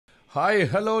Hi,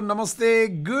 hello, నమస్తే,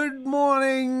 good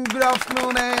morning, good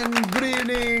afternoon and good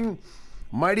evening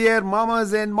my dear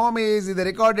మామాస్ and mummies. ఇది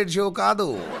recorded show కాదు,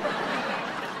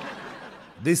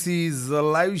 this is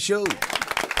live show.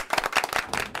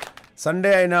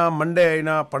 Sunday అయినా, Monday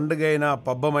అయినా, పండుగ అయినా,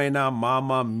 పబ్బమైనా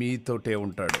మామ మీతోటే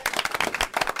ఉంటాడు.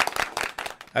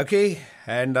 ఓకే,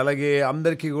 అండ్ అలాగే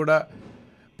అందరికీ కూడా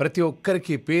ప్రతి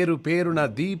ఒక్కరికి పేరు పేరున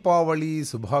దీపావళి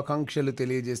శుభాకాంక్షలు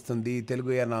తెలియజేస్తుంది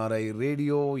తెలుగు ఎన్ఆర్ఐ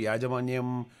రేడియో యాజమాన్యం,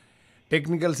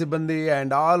 టెక్నికల్ సిబ్బంది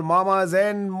and all మామాస్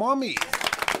and మామీ.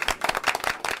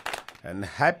 And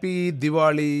happy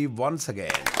Diwali once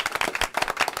again.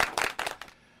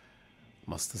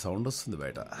 మస్తు సౌండ్ వస్తుంది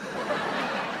బయట.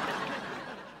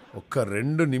 ఒక్క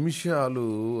 2 నిమిషాలు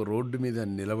రోడ్డు మీద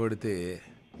నిలబడితే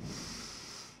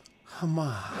అమ్మా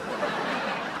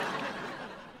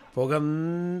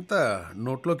పొగంతా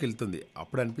నోట్లోకి వెళ్తుంది.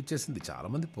 అప్పుడు అనిపించేసింది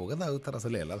చాలామంది పొగ తాగుతారు,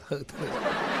 అసలు ఎలా తాగుతారు?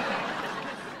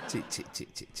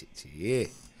 చి.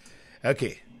 ఓకే,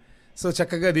 సో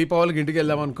చక్కగా దీపావళికి ఇంటికి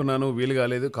వెళ్దామనుకున్నాను, వీలు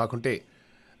కాలేదు. కాకుంటే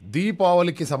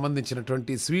దీపావళికి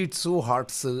సంబంధించినటువంటి స్వీట్స్,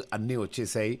 హాట్స్ అన్నీ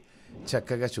వచ్చేసాయి.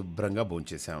 చక్కగా శుభ్రంగా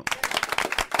భోంచేసాం.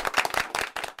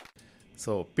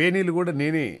 సో పేనీలు కూడా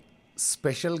నేనే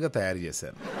స్పెషల్గా తయారు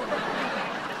చేశాను.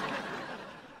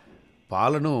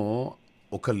 పాలను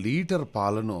 1 లీటర్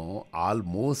పాలను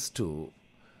ఆల్మోస్ట్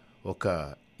ఒక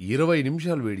 20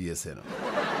 నిమిషాలు వేడి చేశాను.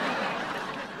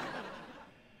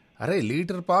 అరే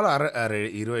లీటర్ పాలు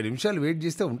 20 నిమిషాలు వేడి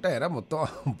చేస్తే ఉంటాయరా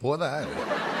మొత్తం పోదా?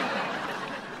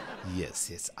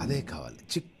 ఎస్ అదే కావాలి,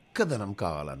 చిక్కదనం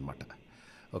కావాలన్నమాట.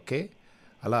 ఓకే,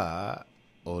 అలా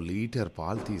 1 లీటర్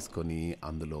పాలు తీసుకొని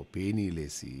అందులో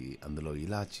పేనీలేసి, అందులో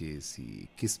ఇలాచీ వేసి,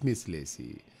 కిస్మిస్లేసి,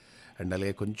 అండ్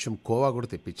అలాగే కొంచెం కోవా కూడా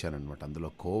తెప్పించానమాట. అందులో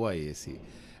కోవా వేసి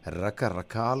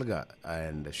రకరకాలుగా,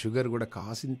 అండ్ షుగర్ కూడా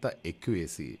కాసింత ఎక్కువ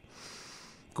వేసి,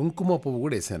 కుంకుమ పువ్వు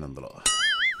కూడా వేసాను అందులో.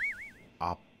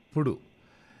 అప్పుడు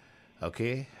ఓకే,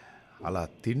 అలా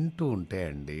తింటూ ఉంటే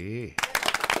అండి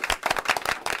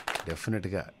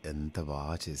డెఫినెట్గా ఎంత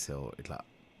బాగా చేసావు ఇట్లా.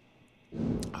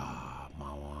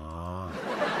 మావా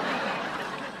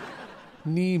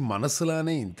నీ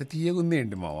మనసులానే ఇంత తీయగుంది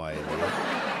ఏంటి మావా ఇది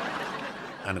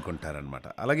అనుకుంటారనమాట.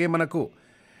 అలాగే మనకు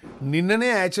నిన్ననే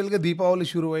యాక్చువల్గా దీపావళి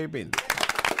షురూ అయిపోయింది.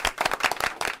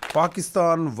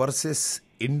 పాకిస్తాన్ వర్సెస్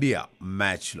ఇండియా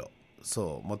మ్యాచ్లో. సో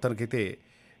మొత్తానికైతే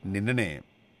నిన్ననే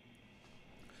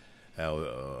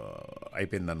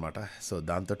అయిపోయిందనమాట. సో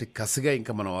దాంతో కసిగా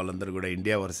ఇంకా మన వాళ్ళందరూ కూడా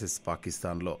ఇండియా వర్సెస్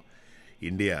పాకిస్తాన్లో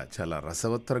ఇండియా చాలా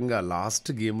రసవత్తరంగా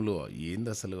లాస్ట్ గేమ్లో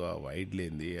ఏంది అసలు వైడ్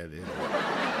లేనిది అదే.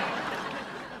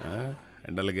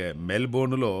 అండ్ అలాగే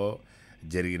మెల్బోర్న్లో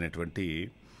జరిగినటువంటి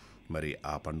మరి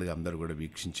ఆ పండుగ అందరూ కూడా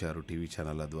వీక్షించారు టీవీ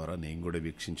ఛానళ్ళ ద్వారా. నేను కూడా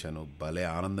వీక్షించాను. భలే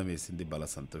ఆనందం వేసింది, భలే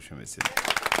సంతోషం వేసింది.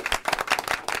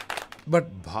 బట్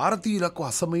భారతీయులకు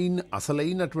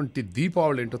అసలైనటువంటి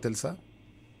దీపావళి ఏంటో తెలుసా?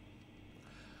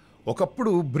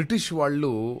 ఒకప్పుడు బ్రిటిష్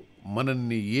వాళ్ళు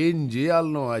మనల్ని ఏం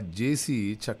చేయాలనో అది చేసి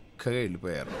చక్కగా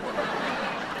వెళ్ళిపోయారు.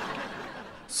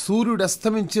 సూర్యుడు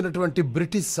అస్తమించినటువంటి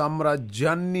బ్రిటిష్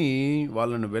సామ్రాజ్యాన్ని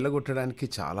వాళ్ళను వెలగొట్టడానికి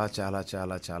చాలా చాలా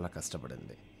చాలా చాలా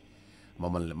కష్టపడింది.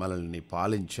 మనల్ని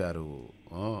పాలించారు.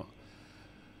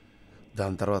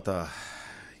 దాని తర్వాత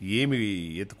ఏమి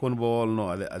ఎత్తుకొని పోవాలనో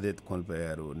అదే ఎత్తుకొని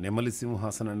పోయారు. నెమలి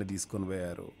సింహాసనాన్ని తీసుకొని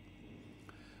పోయారు.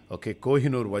 ఓకే,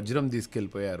 కోహినూర్ వజ్రం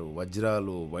తీసుకెళ్ళిపోయారు.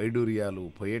 వజ్రాలు, వైడూర్యాలు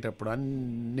పోయేటప్పుడు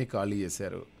అన్నీ ఖాళీ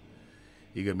చేశారు.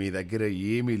 ఇక మీ దగ్గర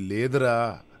ఏమీ లేదురా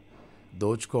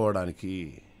దోచుకోవడానికి.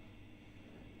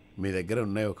 మీ దగ్గర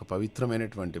ఉన్నాయి ఒక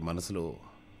పవిత్రమైనటువంటి మనసులు.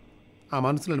 ఆ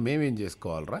మనసులను మేమేం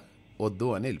చేసుకోవాలరా, వద్దు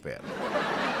అని వెళ్ళిపోయారు.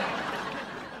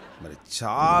 మరి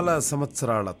చాలా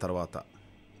సంవత్సరాల తర్వాత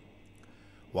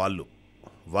వాళ్ళు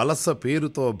వలస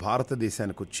పేరుతో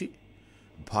భారతదేశానికి వచ్చి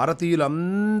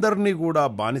భారతీయులందరినీ కూడా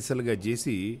బానిసలుగా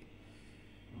చేసి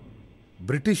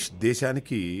బ్రిటిష్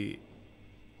దేశానికి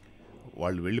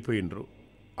వాళ్ళు వెళ్ళిపోయినరు.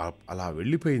 అలా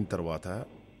వెళ్ళిపోయిన తర్వాత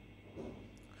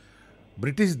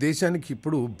బ్రిటిష్ దేశానికి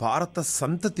ఇప్పుడు భారత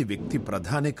సంతతి వ్యక్తి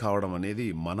ప్రధాని కావడం అనేది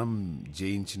మనం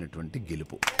జయించినటువంటి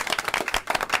గెలుపు.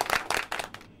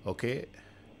 ఓకే,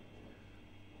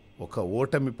 ఒక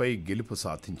ఓటమిపై గెలుపు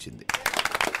సాధించింది.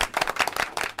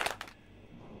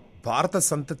 భారత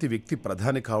సంతతి వ్యక్తి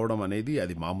ప్రధాని కావడం అనేది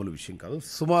అది మామూలు విషయం కాదు.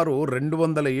 సుమారు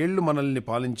 200 ఏళ్ళు మనల్ని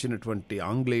పాలించినటువంటి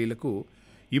ఆంగ్లేయులకు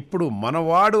ఇప్పుడు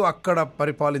మనవాడు అక్కడ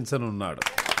పరిపాలించనున్నాడు.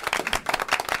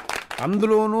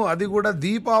 అందులోనూ అది కూడా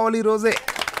దీపావళి రోజే.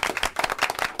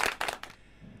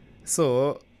 సో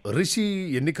రిషి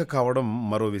ఎన్నిక కావడం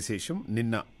మరో విశేషం.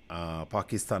 నిన్న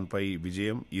పాకిస్తాన్పై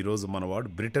విజయం, ఈరోజు మనవాడు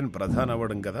బ్రిటన్ ప్రధాని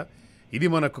అవ్వడం కదా. ఇది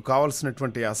మనకు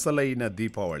కావాల్సినటువంటి అసలైన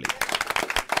దీపావళి.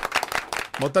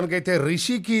 మొత్తానికైతే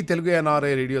రిషికి తెలుగు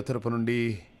ఎన్ఆర్ఐ రేడియో తరపు నుండి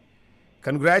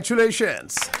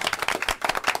కంగ్రాచ్యులేషన్స్.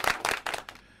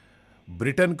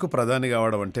 బ్రిటన్కు ప్రధాని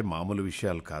కావడం అంటే మామూలు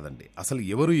విషయాలు కాదండి. అసలు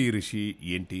ఎవరు ఈ రిషి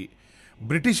ఏంటి?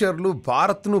 బ్రిటిషర్లు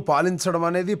భారత్ను పాలించడం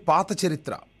అనేది పాత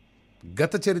చరిత్ర,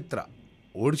 గత చరిత్ర,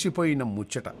 ఓడిచిపోయిన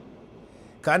ముచ్చట.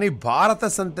 కానీ భారత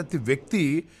సంతతి వ్యక్తి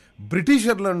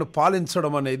బ్రిటిషర్లను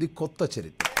పాలించడం అనేది కొత్త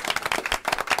చరిత్ర.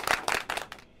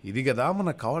 ఇది కదా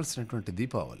మనకు కావాల్సినటువంటి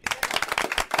దీపావళి.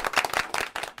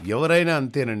 ఎవరైనా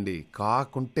అంతేనండి,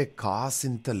 కాకుంటే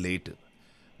కాసింత లేట్,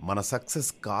 మన సక్సెస్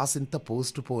కాసింత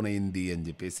పోస్ట్ పోన్ అయింది అని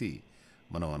చెప్పేసి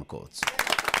మనం అనుకోవచ్చు.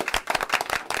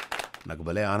 నాకు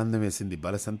భలే ఆనందం వేసింది,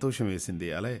 భలే సంతోషం వేసింది.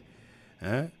 అలాగే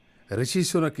రిషి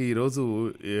సునక్ ఈరోజు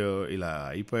ఇలా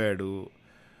అయిపోయాడు,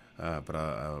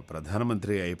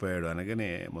 ప్రధానమంత్రి అయిపోయాడు అనగానే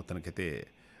మొత్తానికైతే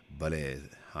భలే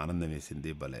ఆనందం వేసింది,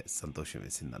 భలే సంతోషం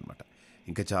వేసింది అనమాట.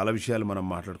 ఇంకా చాలా విషయాలు మనం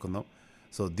మాట్లాడుకుందాం.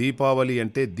 సో దీపావళి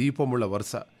అంటే దీపముల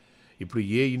వరుస. ఇప్పుడు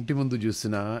ఏ ఇంటి ముందు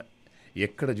చూసినా,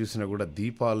 ఎక్కడ చూసినా కూడా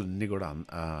దీపాలన్నీ కూడా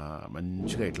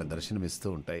మంచిగా ఇట్లా దర్శనమిస్తూ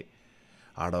ఉంటాయి.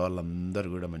 ఆడవాళ్ళందరూ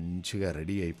కూడా మంచిగా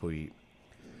రెడీ అయిపోయి,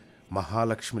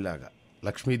 మహాలక్ష్మిలాగా,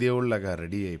 లక్ష్మీదేవుళ్ళలాగా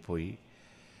రెడీ అయిపోయి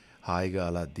హాయిగా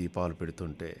అలా దీపాలు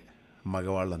పెడుతుంటే,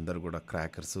 మగవాళ్ళందరూ కూడా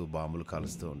క్రాకర్స్ బాంబులు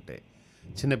కాలుస్తూ ఉంటే,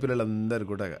 చిన్నపిల్లలందరూ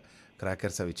కూడా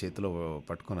క్రాకర్స్ అవి చేతిలో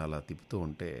పట్టుకొని అలా తిప్పుతూ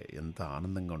ఉంటే ఎంత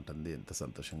ఆనందంగా ఉంటుంది, ఎంత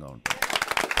సంతోషంగా ఉంటుంది.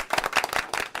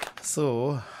 సో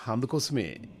అందుకోసమే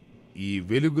ఈ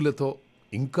వెలుగులతో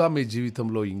ఇంకా మీ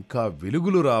జీవితంలో ఇంకా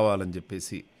వెలుగులు రావాలని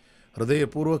చెప్పేసి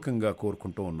హృదయపూర్వకంగా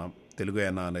కోరుకుంటూ ఉన్నాం తెలుగు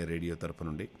NRI రేడియో తరపు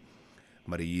నుండి.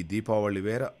 మరి ఈ దీపావళి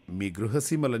వేళ మీ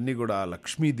గృహసీమలన్నీ కూడా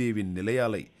లక్ష్మీదేవి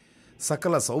నిలయాలై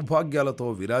సకల సౌభాగ్యాలతో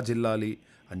విరాజిల్లాలి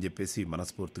అని చెప్పేసి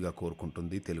మనస్ఫూర్తిగా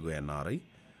కోరుకుంటుంది తెలుగు NRI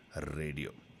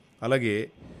రేడియో. అలాగే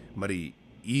మరి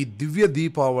ఈ దివ్య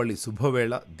దీపావళి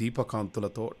శుభవేళ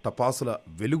దీపకాంతులతో, టపాసుల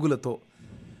వెలుగులతో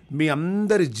మీ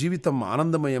అందరి జీవితం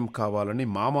ఆనందమయం కావాలని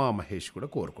మామా మహేష్ కూడా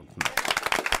కోరుకుంటున్నారు.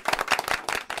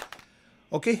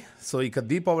 ఓకే, సో ఇక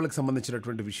దీపావళికి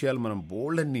సంబంధించినటువంటి విషయాలు మనం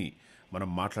బోల్డన్ని మనం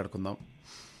మాట్లాడుకుందాం.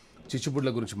 చిచ్చుబుడ్ల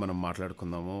గురించి మనం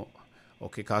మాట్లాడుకుందాము.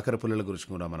 ఓకే, కాకర పుల్లల గురించి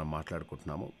కూడా మనం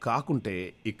మాట్లాడుకుంటున్నాము. కాకుంటే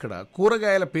ఇక్కడ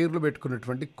కూరగాయల పేర్లు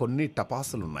పెట్టుకున్నటువంటి కొన్ని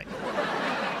టపాసులు ఉన్నాయి.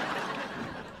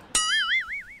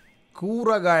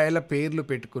 కూరగాయల పేర్లు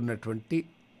పెట్టుకున్నటువంటి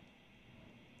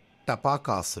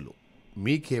టపాకాసులు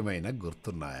మీకేమైనా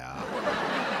గుర్తున్నాయా?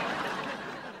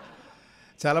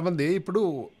 చాలామంది ఇప్పుడు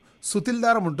సుతిల్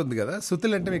దారం ఉంటుంది కదా,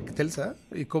 సుతిల్ అంటే మీకు తెలుసా?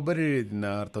 ఈ కొబ్బరి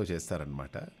నారతో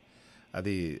చేస్తారనమాట.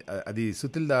 అది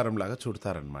సుతిల్ దారం లాగా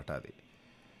చుడతారనమాట.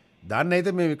 దాన్ని అయితే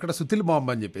మేము ఇక్కడ సుతిల్ బాంబు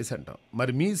అని చెప్పేసి అంటాం.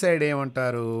 మరి మీ సైడ్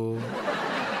ఏమంటారు?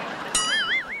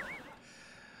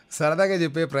 సరదాగా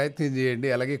చెప్పే ప్రయత్నం చేయండి.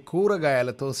 అలాగే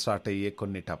కూరగాయలతో స్టార్ట్ అయ్యే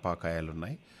కొన్ని టపాకాయలు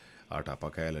ఉన్నాయి. ఆ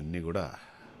టపాకాయలన్నీ కూడా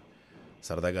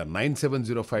సరదాగా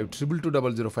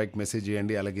 9705220005కి మెసేజ్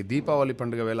చేయండి. అలాగే దీపావళి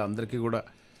పండుగ వేళ అందరికీ కూడా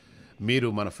మీరు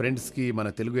మన ఫ్రెండ్స్కి, మన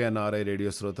తెలుగు NRI రేడియో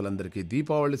శ్రోతలందరికీ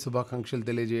దీపావళి శుభాకాంక్షలు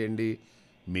తెలియజేయండి.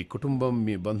 మీ కుటుంబం,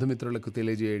 మీ బంధుమిత్రులకు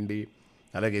తెలియజేయండి.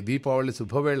 అలాగే దీపావళి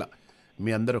శుభవేళ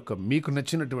మీ అందరూ మీకు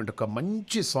నచ్చినటువంటి ఒక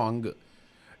మంచి సాంగ్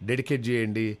డెడికేట్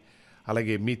చేయండి.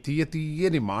 అలాగే మీ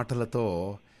తీయని మాటలతో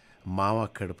మామ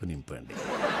కడుపు నింపండి.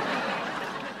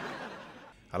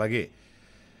 అలాగే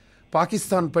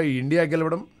పాకిస్తాన్పై ఇండియా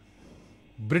గెలవడం,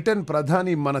 బ్రిటన్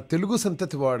ప్రధాని మన తెలుగు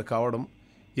సంతతి వాడు కావడం,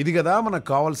 ఇది కదా మనకు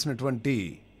కావాల్సినటువంటి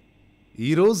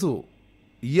ఈరోజు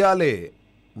ఇయాలే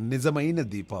నిజమైన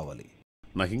దీపావళి.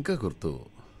 నాకు ఇంకా గుర్తు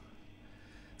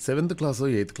 7th క్లాసో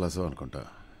 8th క్లాసో అనుకుంటా.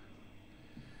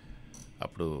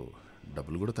 అప్పుడు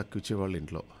డబ్బులు కూడా తక్కువ ఇచ్చేవాళ్ళు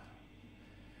ఇంట్లో.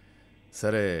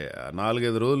 సరే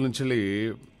 4-5 రోజుల నుంచి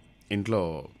ఇంట్లో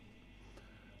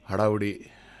హడావుడి.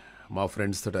 మా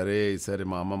ఫ్రెండ్స్ తోటి, అరే సరే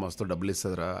మా అమ్మ మస్తు డబ్బులు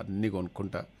ఇస్తుందిరా, అన్నీ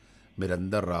కొనుక్కుంటా,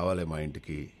 మీరందరు రావాలి మా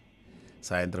ఇంటికి,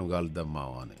 సాయంత్రం కలుద్దాం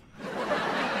మావ అని.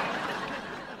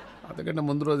 అంతకంటే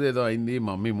ముందు రోజు ఏదో అయింది,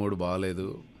 మా మమ్మీ మూడు బాగాలేదు.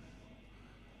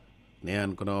 నేను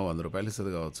అనుకున్నాను 100 రూపాయలు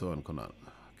ఇస్తుంది కావచ్చు అనుకున్నాను.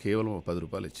 కేవలం 10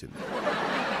 రూపాయలు ఇచ్చింది.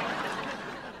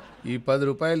 ఈ 10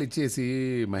 రూపాయలు ఇచ్చేసి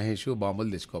మహేష్ బాంబులు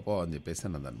తెచ్చుకోపో అని చెప్పేసి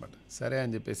అన్నదనమాట. సరే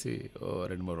అని చెప్పేసి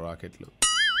 2-3 రాకెట్లు,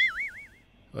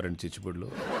 2 చిచ్చుపుడ్లు,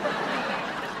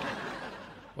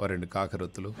 2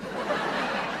 కాకరొత్తులు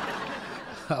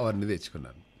అవన్నీ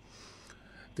తెచ్చుకున్నాను.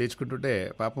 తెచ్చుకుంటుంటే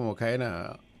పాపం ఒక ఆయన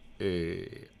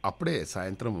అప్పుడే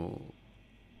సాయంత్రం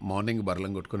మార్నింగ్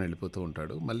బర్రెలను కొట్టుకొని వెళ్ళిపోతూ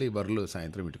ఉంటాడు. మళ్ళీ బర్రెలు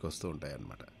సాయంత్రం ఇంటికి వస్తూ ఉంటాయి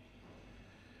అన్నమాట.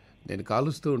 నేను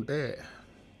కాలుస్తూ ఉంటే,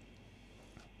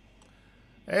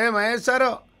 ఏ మహేష్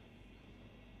సారు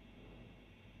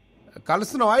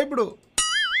కలుస్తున్నావా ఇప్పుడు?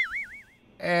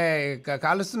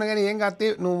 కాలుస్తున్నా కానీ ఏం కాస్తే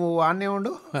నువ్వు ఆడనే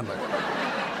ఉండు అన్నాడు.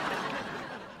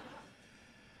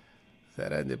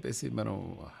 సరే అని చెప్పేసి మనం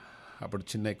అప్పుడు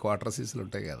చిన్న క్వార్టర్ సీసులు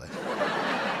ఉంటాయి కదా,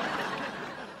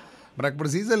 మరి అప్పుడు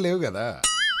సీజన్ లేవు కదా.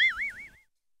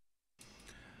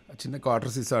 చిన్న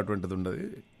క్వార్టర్ సీసా అటువంటిది ఉండదు,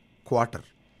 క్వార్టర్.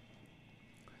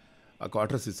 ఆ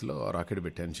క్వార్టర్ సీసాలో రాకెట్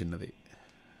పెట్టాను చిన్నది.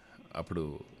 అప్పుడు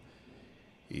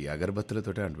ఈ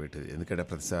అగరబత్తులతోటే అంటు పెట్టేది, ఎందుకంటే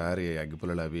ప్రతిసారి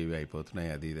అగ్గిపుల్లలు అవి ఇవి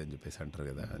అయిపోతున్నాయి అది ఇది అని చెప్పేసి అంటారు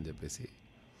కదా అని చెప్పేసి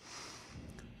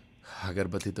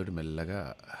అగరబత్తితోటి మెల్లగా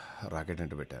రాకెట్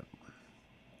అంటు పెట్టాను.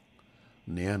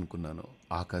 నేను అనుకున్నాను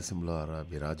ఆకాశంలో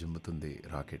విరాజిమ్ముతుంది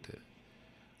రాకెట్,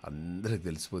 అందరికి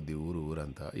తెలిసిపోద్ది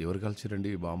ఊరంతా. ఎవరు కలిసిరండి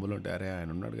బాంబులు అంటే, అరే ఆయన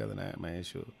ఉన్నాడు కదా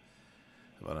మహేష్,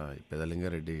 మన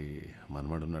పెదలింగారెడ్డి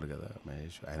మనమడు ఉన్నాడు కదా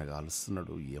మహేష్, ఆయన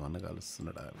కాలుస్తున్నాడు, ఏమన్నా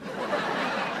కాలుస్తున్నాడా.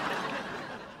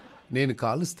 నేను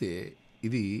కాలుస్తే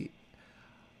ఇది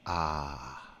ఆ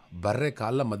బర్రె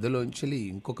కాళ్ళ మధ్యలోంచి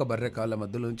ఇంకొక బర్రె కాళ్ళ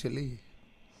మధ్యలోంచి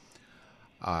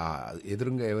ఆ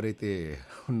ఎదురుగా ఎవరైతే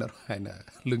ఉన్నారో ఆయన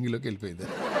లుంగిలోకి వెళ్ళిపోయింది.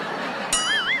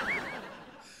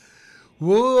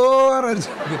 ఓ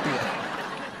గట్టిగా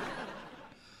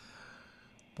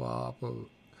పాపం.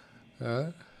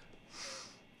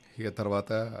 ఇక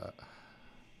తర్వాత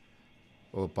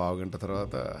ఓ పావుగంట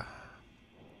తర్వాత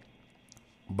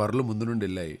బర్రెలు ముందు నుండి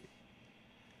వెళ్ళాయి.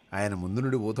 ఆయన ముందు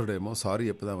నుండి పోతాడేమో సారీ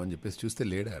చెప్పుదామని చెప్పేసి చూస్తే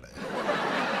లేడాడ.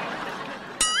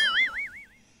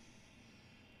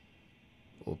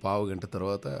 ఓ పావుగంట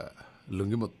తర్వాత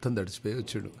లుంగి మొత్తం తడిచిపోయి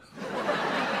వచ్చాడు.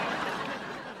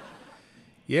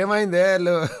 ఏమైందే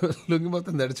లుంగి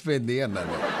మొత్తం తడిచిపోయింది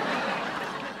అన్నాను.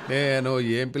 నేను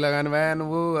ఏం పిల్లగానివా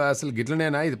నువ్వు, అసలు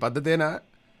గిట్లనేనా, ఇది పద్ధతేనా,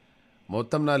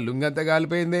 మొత్తం నా లుంగి అంతా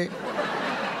కాలిపోయింది.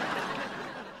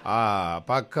 ఆ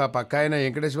పక్క ఆయన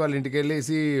వెంకటేష్ వాళ్ళ ఇంటికి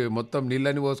వెళ్ళేసి మొత్తం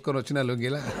నీళ్ళని పోసుకొని వచ్చిన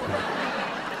లుంగిలా.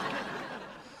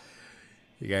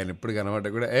 ఇక ఆయన ఎప్పుడు కనబడ్డా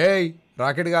కూడా ఏయ్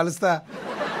రాకెట్ కాలుస్తా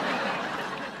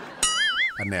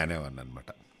అని అనేవాడిని అనమాట.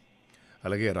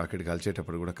 అలాగే రాకెట్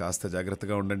కాల్చేటప్పుడు కూడా కాస్త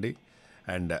జాగ్రత్తగా ఉండండి.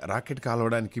 అండ్ రాకెట్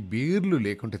కాలవడానికి బీర్లు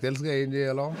లేకుంటే తెలుసుగా ఏం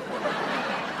చేయాలో.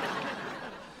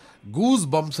 గూస్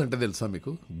బంప్స్ అంటే తెలుసా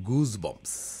మీకు? Goose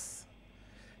bumps.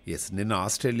 ఎస్, నిన్న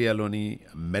ఆస్ట్రేలియాలోని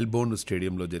మెల్బోర్న్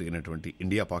స్టేడియంలో జరిగినటువంటి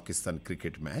ఇండియా పాకిస్తాన్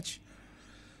క్రికెట్ మ్యాచ్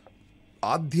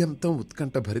ఆద్యంతం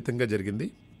ఉత్కంఠ భరితంగా జరిగింది.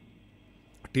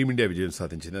 టీమిండియా విజయం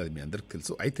సాధించింది, అది మీ అందరికీ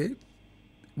తెలుసు. అయితే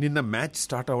నిన్న మ్యాచ్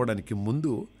స్టార్ట్ అవ్వడానికి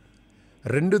ముందు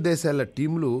రెండు దేశాల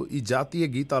టీంలు ఈ జాతీయ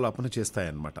గీతాలాపన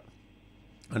చేస్తాయన్నమాట.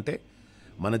 అంటే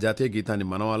మన జాతీయ గీతాన్ని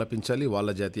మనం ఆలపించాలి, వాళ్ళ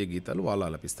జాతీయ గీతాలు వాళ్ళు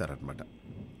ఆలపిస్తారనమాట.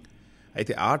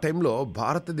 అయితే ఆ టైంలో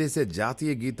భారతదేశ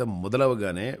జాతీయ గీతం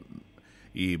మొదలవగానే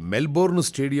ఈ మెల్బోర్న్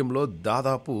స్టేడియంలో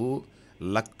దాదాపు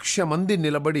 1,00,000 మంది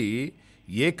నిలబడి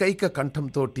ఏకైక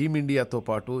కంఠంతో టీమిండియాతో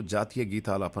పాటు జాతీయ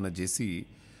గీతాలాపన చేసి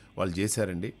వాళ్ళు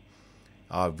చేశారండి.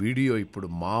 ఆ వీడియో ఇప్పుడు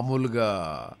మామూలుగా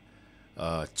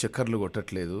చక్కర్లు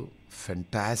కొట్టట్లేదు,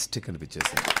 ఫెంటాస్టిక్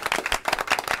అనిపించేసింది.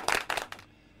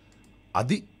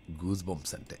 అది గూస్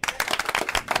బంప్స్ అంటే.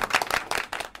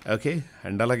 ఓకే,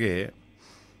 అండ్ అలాగే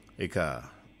ఇక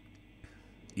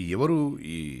ఎవరు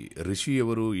ఈ రిషి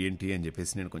ఎవరు ఏంటి అని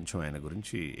చెప్పేసి నేను కొంచెం ఆయన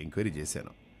గురించి ఎంక్వైరీ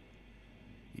చేశాను.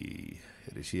 ఈ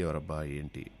రిషి ఎవరబ్బా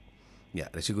ఏంటి,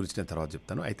 రిషి గురించి నేను తర్వాత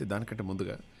చెప్తాను. అయితే దానికంటే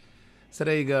ముందుగా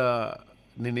సరే ఇక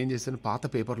నేనేం చేశాను, పాత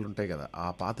పేపర్లు ఉంటాయి కదా, ఆ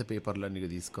పాత పేపర్లన్నీ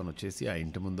తీసుకొని వచ్చేసి ఆ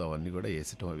ఇంటి ముందు అవన్నీ కూడా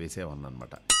వేసేవాడిని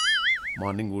అనమాట.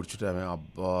 మార్నింగ్ కూర్చుంటామే,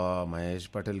 అబ్బా మహేష్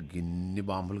పటేల్ గిన్ని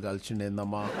బాంబులు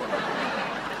కాల్చిండేందమ్మా,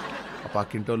 ఆ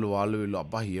పక్కింటోళ్ళు వాళ్ళు వీళ్ళు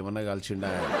అబ్బా ఏమన్నా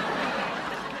కాల్చిండా.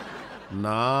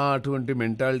 నా అటువంటి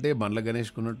మెంటాలిటీ బండ్ల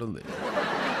గణేష్కున్నట్టుంది.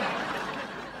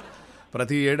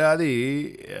 ప్రతి ఏడాది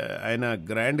ఆయన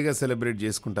గ్రాండ్గా సెలబ్రేట్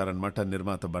చేసుకుంటారనమాట.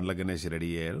 నిర్మాత బండ్ల గణేష్ రెడీ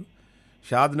అయ్యారు.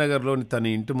 షాద్నగర్లోని తన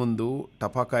ఇంటి ముందు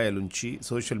టపాకాయలుంచి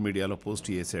సోషల్ మీడియాలో పోస్ట్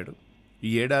చేశాడు. ఈ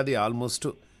ఏడాది ఆల్మోస్ట్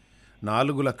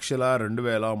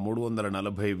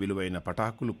 4,02,340 విలువైన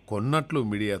పటాకులు కొన్నట్లు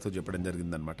మీడియాతో చెప్పడం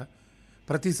జరిగిందనమాట.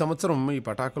 ప్రతి సంవత్సరం ఈ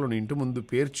పటాకులను ఇంటి ముందు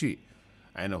పేర్చి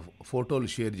ఆయన ఫోటోలు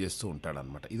షేర్ చేస్తూ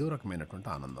ఉంటాడనమాట. ఇదో రకమైనటువంటి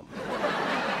ఆనందం.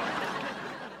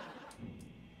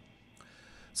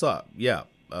 సో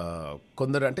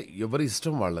కొందరు అంటే ఎవరి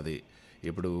ఇష్టం వాళ్ళది.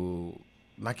 ఇప్పుడు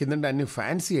నాకేంటంటే అన్ని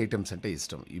ఫ్యాన్సీ ఐటమ్స్ అంటే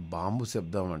ఇష్టం. ఈ బాంబు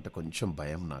శబ్దం అంటే కొంచెం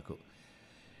భయం నాకు,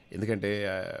 ఎందుకంటే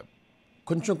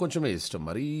కొంచెమే ఇష్టం.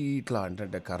 మరీ ఇట్లా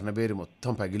అంటే కర్ణబేరి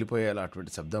మొత్తం పగిలిపోయేలా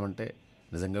అటువంటి శబ్దం అంటే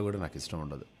నిజంగా కూడా నాకు ఇష్టం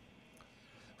ఉండదు.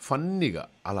 ఫన్నీగా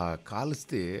అలా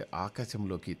కాలిస్తే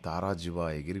ఆకాశంలోకి తారాజువ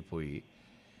ఎగిరిపోయి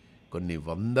కొన్ని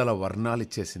 100 వర్ణాలు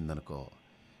ఇచ్చేసిందనుకో,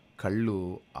 కళ్ళు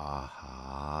ఆహా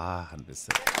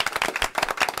అనిపిస్తాయి.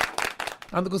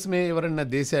 అందుకోసమే ఎవరైనా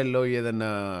దేశాల్లో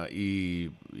ఏదన్నా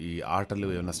ఈ ఆటలు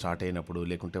ఏమైనా స్టార్ట్ అయినప్పుడు,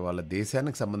 లేకుంటే వాళ్ళ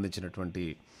దేశానికి సంబంధించినటువంటి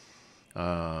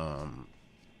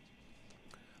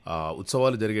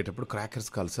ఉత్సవాలు జరిగేటప్పుడు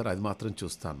క్రాకర్స్ కాల్సారు, అది మాత్రం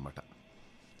చూస్తా అనమాట.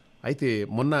 అయితే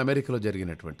మొన్న అమెరికాలో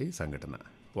జరిగినటువంటి సంఘటన,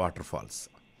 వాటర్ ఫాల్స్,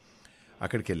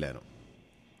 అక్కడికి వెళ్ళాను.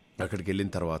 అక్కడికి వెళ్ళిన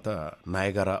తర్వాత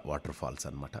నయగరా వాటర్ ఫాల్స్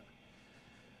అనమాట.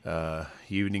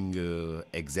 ఈవినింగ్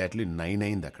ఎగ్జాక్ట్లీ 9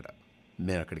 అయింది అక్కడ.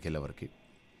 నేను అక్కడికి వెళ్ళేవరకు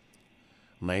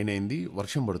 9 అయింది.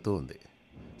 వర్షం పడుతూ ఉంది.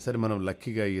 సరే మనం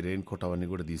లక్కీగా ఈ రెయిన్ కోట్ అవన్నీ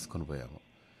కూడా తీసుకొని పోయాము.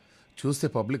 చూస్తే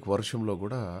పబ్లిక్ వర్షంలో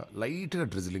కూడా లైట్గా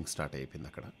డ్రిజిలింగ్ స్టార్ట్ అయిపోయింది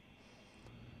అక్కడ.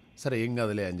 సరే ఏం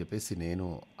కాదులే అని చెప్పేసి నేను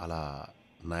అలా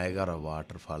నయగరా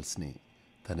వాటర్ ఫాల్స్ని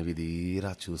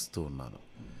తనివిదీరా చూస్తూ ఉన్నాను.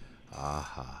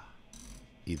 ఆహా,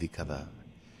 ఇది కదా,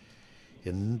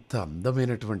 ఎంత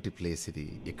అందమైనటువంటి ప్లేస్ ఇది.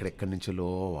 ఎక్కడెక్కడి నుంచో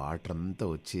వాటర్ అంతా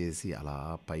వచ్చేసి అలా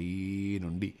పై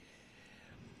నుండి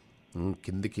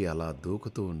కిందికి అలా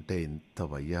దూకుతూ ఉంటే ఎంత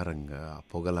వయ్యారంగా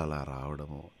పొగలు అలా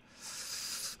రావడము.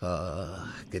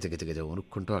 గజ గజ గజ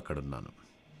వణుక్కుంటూ అక్కడున్నాను.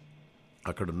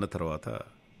 అక్కడున్న తర్వాత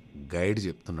గైడ్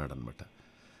చెప్తున్నాడు అనమాట,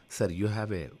 sir you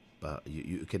have a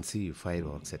you can see fire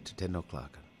works at 10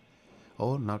 o'clock. ఓ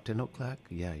నా 10 o'clock,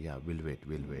 యా విల్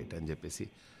వెయిట్ అని చెప్పేసి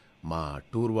మా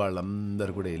టూర్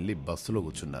వాళ్ళందరూ కూడా వెళ్ళి బస్సులో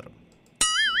కూర్చున్నారు.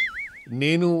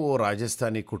 నేను ఓ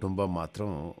రాజస్థానీ కుటుంబం మాత్రం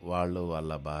వాళ్ళు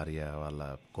వాళ్ళ భార్య, వాళ్ళ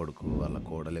కొడుకు, వాళ్ళ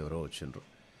కోడలు ఎవరో వచ్చిండ్రు.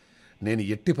 నేను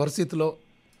ఎట్టి పరిస్థితిలో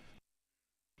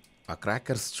ఆ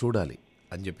క్రాకర్స్ చూడాలి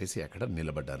అని చెప్పేసి అక్కడ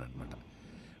నిలబడ్డానమాట.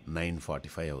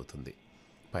 9:45 అవుతుంది.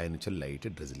 పైనుంచి లైట్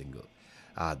డ్రిజిలింగ్.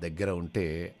 ఆ దగ్గర ఉంటే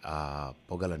ఆ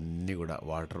పొగలన్నీ కూడా,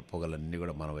 వాటర్ పొగలన్నీ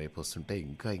కూడా మన వైపు వస్తుంటే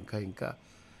ఇంకా ఇంకా ఇంకా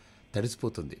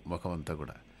తడిసిపోతుంది ముఖం అంతా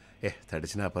కూడా.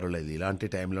 తడిచినా పర్వాలేదు, ఇలాంటి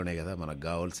టైంలోనే కదా మనకు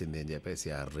కావాల్సింది అని చెప్పేసి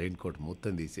ఆ రెయిన్ కోట్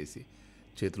మొత్తం తీసేసి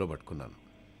చేతిలో పట్టుకున్నాను.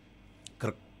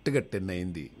 కరెక్ట్గా 10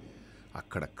 అయింది.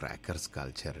 అక్కడ క్రాకర్స్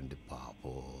కాల్చారండి.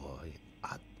 బాబోయ్,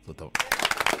 అద్భుతం.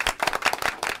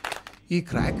 ఈ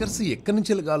క్రాకర్స్ ఎక్కడి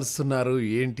నుంచి కాలుస్తున్నారు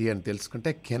ఏంటి అని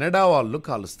తెలుసుకుంటే కెనడా వాళ్ళు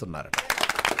కాలుస్తున్నారట.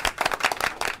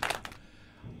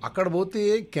 అక్కడ పోతే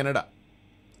కెనడా,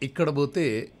 ఇక్కడ పోతే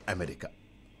అమెరికా.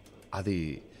 అది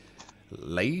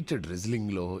లైట్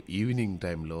డ్రిజిలింగ్లో ఈవినింగ్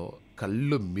టైంలో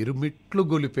కళ్ళు మిరుమిట్లు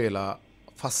గొలిపేలా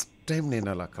ఫస్ట్ టైం నేను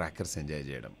అలా క్రాకర్స్ ఎంజాయ్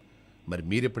చేయడం. మరి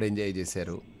మీరు ఎప్పుడు ఎంజాయ్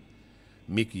చేశారు?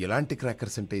 మీకు ఎలాంటి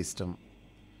క్రాకర్స్ అంటే ఇష్టం?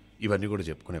 ఇవన్నీ కూడా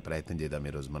చెప్పుకునే ప్రయత్నం చేద్దాం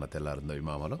ఈరోజు మన తెల్లారిందో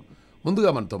విమామలో. ముందుగా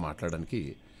మనతో మాట్లాడడానికి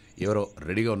ఎవరో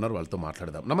రెడీగా ఉన్నారు, వాళ్ళతో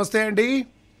మాట్లాడదాం. నమస్తే అండి.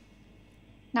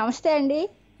 నమస్తే అండి.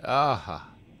 ఆహా,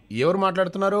 ఎవరు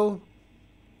మాట్లాడుతున్నారు?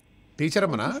 టీచర్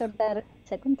అమ్మనా?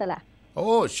 శకుంతల. ఓ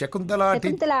శకుంతల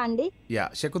అండి. యా,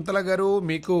 శకుంతల గారు,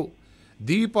 మీకు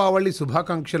దీపావళి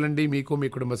శుభాకాంక్షలు అండి. మీకు మీ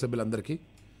కుటుంబ సభ్యులందరికీ.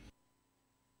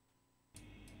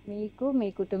 మీకు మీ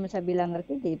కుటుంబ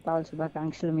సభ్యులందరికీ దీపావళి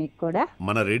శుభాకాంక్షలు. మీకు కూడా,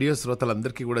 మన రేడియో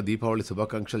శ్రోతలందరికీ కూడా దీపావళి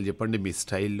శుభాకాంక్షలు చెప్పండి మీ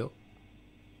స్టైల్లో.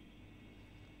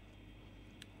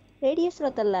 రేడియో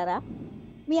శ్రోతలారా,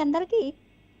 మీ అందరికీ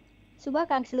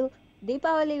శుభాకాంక్షలు.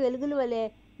 దీపావళి వెలుగుల వలె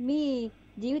మీ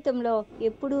జీవితంలో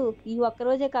ఎప్పుడూ ఈ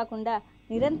ఒక్కరోజే కాకుండా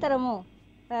నిరంతరము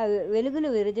వెలుగులు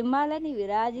విరజిమ్మాలని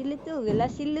విరాజిల్లుతూ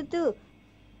విలసిల్లుతూ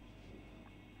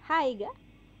హాయిగా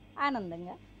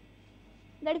ఆనందంగా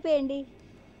గడిపేయండి.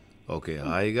 ఓకే,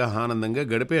 హాయిగా ఆనందంగా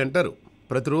గడిపే అంటారు.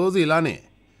 ప్రతిరోజు ఇలానే,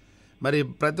 మరి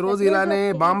ప్రతిరోజు ఇలానే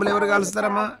బాంబులు ఎవరు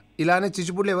కాలుస్తారమ్మా? ఇలానే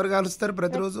చిచ్చుపుళ్ళు ఎవరు కాలుస్తారు?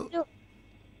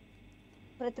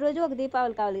 ప్రతిరోజు ఒక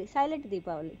దీపావళి కావాలి, సైలెంట్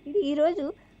దీపావళి. ఇది ఈరోజు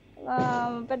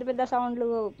పెద్ద పెద్ద సౌండ్లు,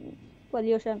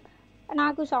 పొల్యూషన్.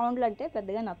 నాకు సౌండ్లు అంటే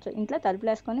పెద్దగా నచ్చవు. ఇంట్లో తలుపులు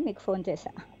వేసుకొని మీకు ఫోన్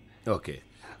చేశా. ఓకే,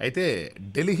 అయితే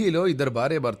ఢిల్లీలో ఇద్దరు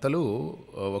భార్య భర్తలు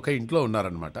ఒక ఇంట్లో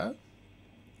ఉన్నారనమాట.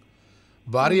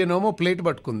 భార్యనోమో ప్లేట్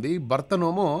పట్టుకుంది,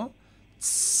 భర్తనోమో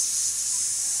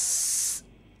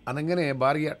అనగానే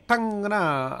భార్య టంగన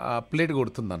ప్లేట్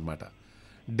కొడుతుంది అనమాట.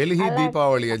 ఢిల్లీ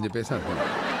దీపావళి అని చెప్పేసి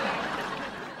అంటున్నారు.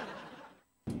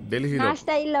 ఢిల్లీలో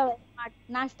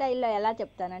నా స్టైల్లో ఎలా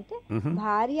చెప్తానంటే,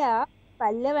 భార్య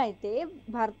పల్లెం అయితే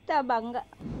భర్త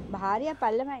భార్య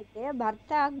పల్లెం అయితే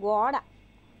భర్త గోడ.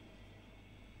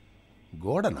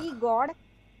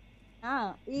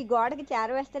 ఈ గోడకి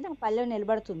చేరవేస్తే నాకు పల్లెం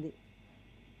నిలబడుతుంది.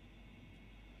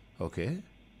 ఓకే,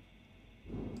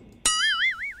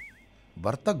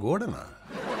 భర్త గోడనా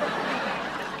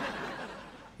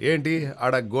ఏంటి?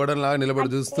 ఆడ గోడలా నిలబడి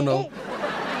చూస్తున్నావు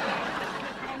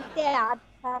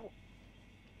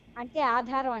అంటే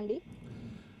ఆధారం అండి.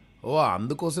 ఓ,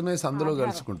 అందుకోసమే సందులో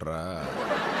కలుసుకుంటారా?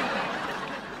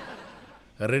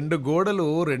 రెండు గోడలు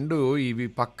ఇవి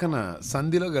పక్కన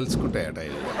సంధిలో కలుసుకుంటాయట.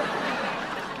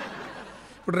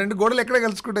 ఇప్పుడు రెండు గోడలు ఎక్కడ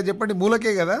కలుసుకుంటాయి చెప్పండి?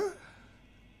 మూలకే కదా.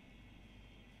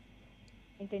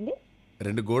 ఏంటండి?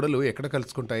 రెండు గోడలు ఎక్కడ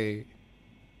కలుసుకుంటాయి?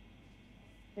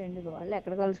 రెండు గోడలు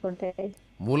ఎక్కడ కలుసుకుంటాయి?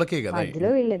 మూలకే కదా.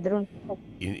 వీళ్ళిద్దరు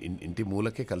ఇంటి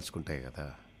మూలకే కలుసుకుంటాయి కదా.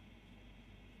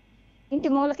 ఇంటి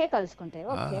మూలకే కలుసుకుంటాయి.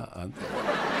 అంతే,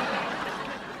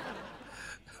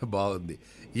 బాగుంది.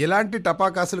 ఎలాంటి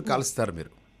టపాకాసులు కాలుస్తారు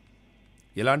మీరు?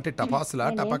 ఎలాంటి టపాసులా,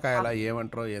 టపాకాయలా,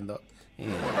 ఏమంటారో ఏందో?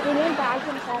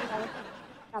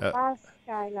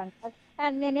 టపాస్కాయలు అంటారు.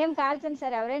 నేనేం కాల్చను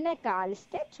సార్. ఎవరైనా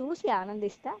కాలిస్తే చూసి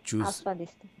ఆనందిస్తా,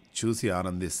 ఆస్వాదిస్తా. చూసి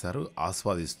ఆనందిస్తారు,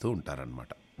 ఆస్వాదిస్తూ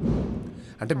ఉంటారనమాట.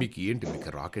 అంటే మీకు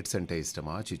రాకెట్స్ అంటే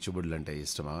ఇష్టమా, చిచ్చుబుడ్లు అంటే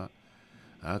ఇష్టమా,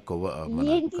 మన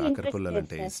ఏంటి కాకర ఇంట్రెస్ట్ పుల్లలు లేదు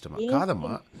అంటే సార్. ఇష్టమా? ఏంటి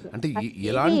కాదమ్మా, ఇంట్రెస్ట్ లేదు. అంటే నాకు ఏది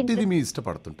ఎలాంటిది ఇంట్రెస్ట్. మీ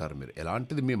ఇష్టపడుతుంటారు మీరు?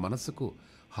 ఎలాంటిది మీ మనసుకు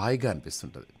హాయిగా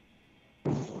అనిపిస్తుంటుంది?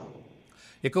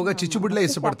 ఎక్కువగా మా చిచ్చుబుడ్లే మనసు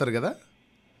ఇష్టపడతారు కదా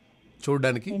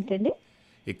చూడడానికి? ఏంటండి?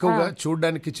 ఎక్కువగా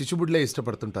చూడడానికి చిచ్చుబుడ్లే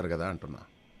ఇష్టపడుతుంటారు కదా అంటున్నా.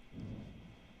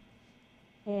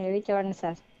 ఏవి చూడండి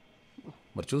సార్.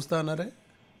 మరి చూస్తా అన్నారే?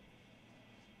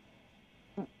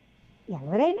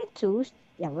 ఎవరైనా చూస్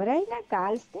ఎవరైనా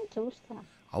కాల్స్తే చూస్తా.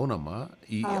 అవునమ్మా,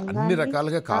 ఈ ఆ అన్ని అందాన్ని.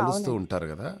 రకాలుగా కాలుస్తూ అవునండి. ఉంటారు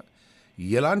కదా,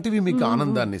 ఎలాంటివి మీకు ఉమ్, ఉమ్, ఉమ్.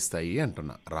 ఆనందాన్ని ఇస్తాయి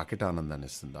అంటున్నా? రాకెట్ ఆనందాన్ని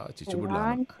ఇస్తుందా, చిచ్చుబుడ్ల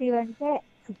ఆనందం? ఎలాంటివంటే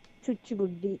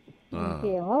చుచ్చుబుడ్డి,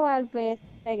 ఇంకేమో వాళ్ళ పేరు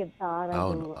ఉంటాయి కదా, తారలు,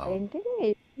 అవును, అవును. ఏంటిది,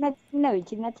 చిన్న చిన్నవి,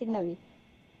 చిన్న చిన్నవి,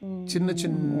 చిన్న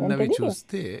చిన్నవి ఏంటది,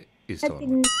 చూస్తే చిన్న ఇష్టం అనమాట.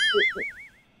 చిన్నవి.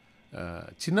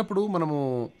 చిన్నప్పుడు మనము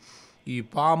ఈ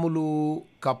పాములు,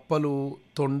 కప్పలు,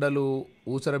 తొండలు,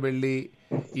 ఊసరబెల్లి,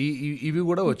 ఇవి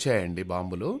కూడా వచ్చాయండి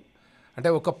బాంబులు. అంటే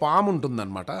ఒక పాము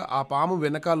ఉంటుందన్నమాట, ఆ పాము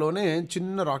వెనకాలోనే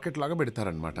చిన్న రాకెట్ లాగా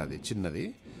పెడతారనమాట. అది చిన్నది,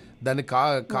 దాన్ని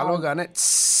అవును. కాలవగానే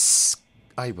 "ట్స్"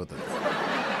 అయిపోతుంది.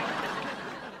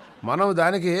 మనం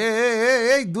దానికి ఏ ఏ ఏ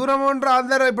ఏ దూరం ఉండరా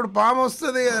అందరూ, ఇప్పుడు పాము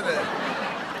వస్తుంది అని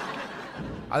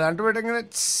అది అంటు పెట్టగానే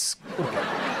 "ట్స్" ఉరికే.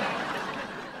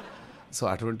 సో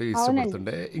అటువంటివి అవునండి.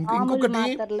 ఇష్టపడుతుండే. మామూలు ఇంకొకటి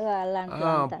మాత్రలు అలాంటివి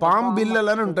అంటారు. పామ్ పాము బిల్లలు అని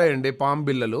మాత్రలు. ఉంటాయండి, పామ్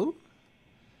బిల్లలు.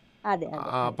 అదే అదే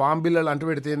అదే. పామ్ బిల్లలు అంటు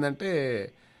పెడితే ఏంటంటే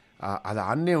అది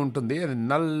ఆన్నే ఉంటుంది, అది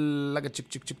నల్లగా చిక్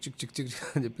చిక్ చిక్ చిక్ చిక్ చిక్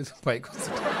అని చెప్పేసి పైకి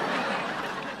వస్తుంది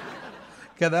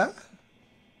కదా.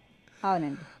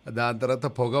 అవునండి. దాని తర్వాత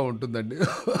పొగ ఉంటుందండి,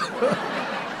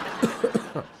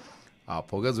 ఆ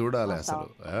పొగ ఆ చూడాలి అసలు.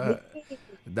 సౌండ్కి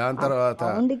దాని ఆ తర్వాత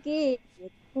సౌండ్కి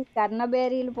ఎన్ని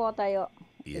కర్ణబేరీలు పోతాయో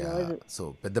యా, రోజు. సో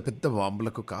పెద్ద పెద్ద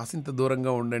బాంబులకు కాసింత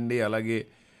దూరంగా ఉండండి. అలాగే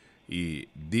ఈ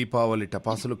దీపావళి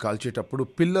టపాసులు కాల్చేటప్పుడు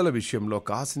పిల్లల విషయంలో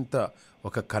కాసింత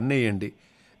ఒక కన్నేయండి.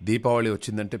 దీపావళి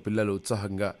వచ్చిందంటే పిల్లలు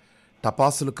ఉత్సాహంగా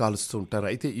టపాసులు కాలుస్తూ ఉంటారు.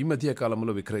 అయితే ఈ మధ్య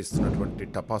కాలంలో విక్రయిస్తున్నటువంటి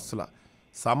టపాసుల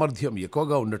సామర్థ్యం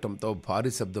ఎక్కువగా ఉండటంతో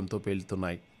భారీ శబ్దంతో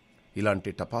పేలుతున్నాయి. ఇలాంటి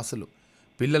టపాసులు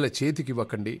పిల్లల చేతికి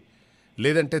ఇవ్వకండి,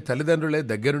 లేదంటే తల్లిదండ్రులే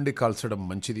దగ్గరుండి కాల్చడం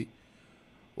మంచిది.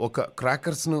 ఒక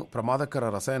క్రాకర్స్ను ప్రమాదకర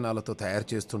రసాయనాలతో తయారు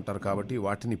చేస్తుంటారు కాబట్టి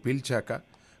వాటిని పీల్చాక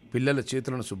పిల్లల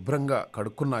చేతులను శుభ్రంగా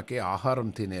కడుక్కున్నాకే ఆహారం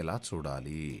తినేలా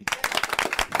చూడాలి.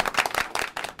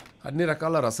 అన్ని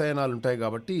రకాల రసాయనాలు ఉంటాయి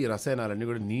కాబట్టి ఈ రసాయనాలన్నీ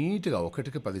కూడా నీట్గా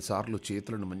 1కి 10 సార్లు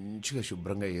చేతులను మంచిగా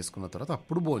శుభ్రంగా వేసుకున్న తర్వాత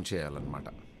అప్పుడు భోంచేయాలన్నమాట.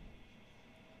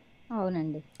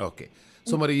 అవునండి. ఓకే.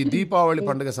 సో మరి ఈ దీపావళి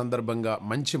పండుగ సందర్భంగా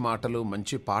మంచి మాటలు,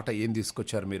 మంచి పాట ఏం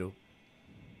తీసుకొచ్చారు మీరు?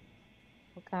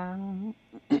 ఒక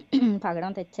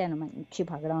పగడం తెచ్చాను, మంచి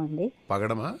పగడం అండి.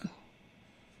 పగడమా?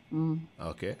 ఉమ్.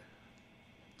 ఓకే,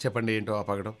 చెప్పండి ఏంటో ఆ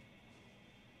పగడం.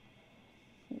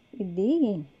 ఇది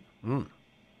మ్మ్.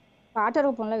 పాట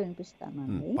రూపంలో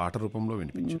వినిపిస్తానండి. పాట రూపంలో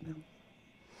వినిపించండి. ఉమ్.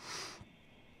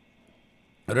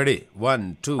 రెడీ, 1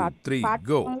 2 పాట 3 పాట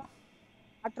గో. రూపంలో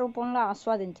పాట రూపంలో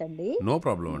ఆస్వాదించండి. నో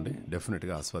ప్రాబ్లం అండి,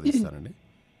 డెఫినెట్గా ఆస్వాదిస్తానండి.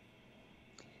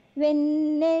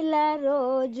 వెన్నెల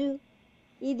రోజు,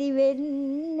 ఇది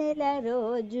వెన్నెల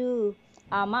రోజు,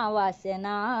 అమావాస్య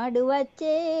నాడు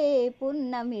వచ్చే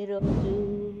పున్నమి రోజు.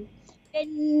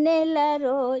 వెన్నెల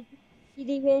రోజు,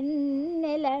 ఇది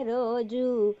వెన్నెల రోజు,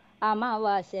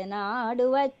 అమావాస్య నాడు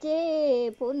వచ్చే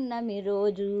పున్నమి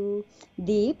రోజు.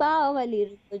 దీపావళి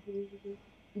రోజు,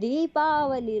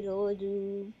 దీపావళి రోజు,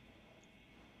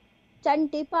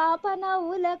 చంటి పాప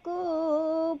నవ్వులకు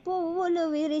పువ్వులు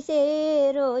విరిసే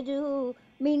రోజు,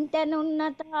 మింటనున్న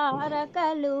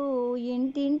తారకలు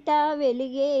ఇంటింటా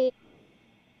వెలిగే,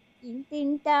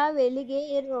 ఇంటింటా వెలిగే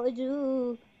రోజు.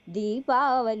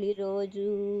 దీపావళి రోజు,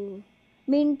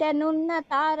 మింటనున్న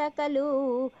తారకలు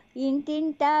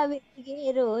ఇంటింటా వెలిగే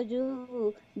రోజు.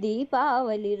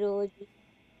 దీపావళి రోజు,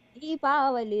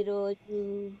 దీపావళి రోజు.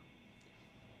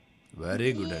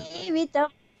 వెరీ గుడ్ అండి. జీవితం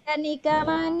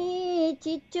కనికమని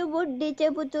చిచ్చుబుడ్డి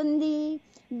చెబుతుంది,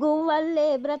 గువ్వల్లే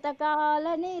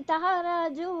బ్రతకాలని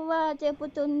తారాజువ్వ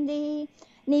చెబుతుంది.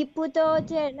 నిప్పుతో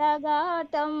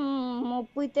చెలగాటం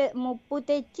ముప్పు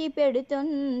తెచ్చి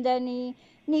పెడుతుందని,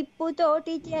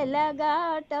 నిప్పుతోటి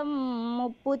చెలగాటం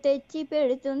ముప్పు తెచ్చి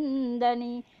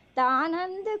పెడుతుందని,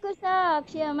 తానందుకు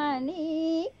సాక్ష్యమని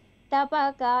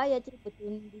తపకాయ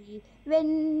చెబుతుంది.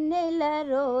 వెన్నెల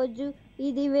రోజు,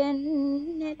 ఇది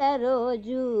వెన్నెల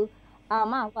రోజు,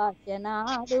 అమావాస్య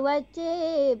నాడు వచ్చే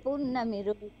పున్నమి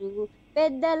రోజు,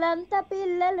 పెద్దలంతా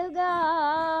పిల్లలుగా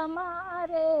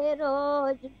మారే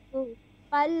రోజు,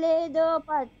 పల్లెదో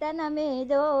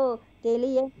పట్టణమేదో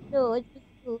తెలియని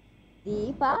రోజు.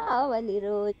 దీపావళి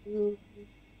రోజు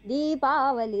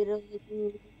దీపావళి రోజు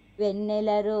వెన్నెల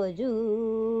రోజు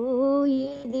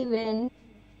ఇది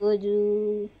రోజు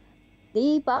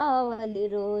దీపావళి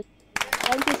రోజు.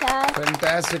 Thank you sir.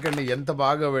 ఫెంటాస్టిక్ అండి, ఎంత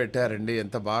బాగా పెట్టారండి,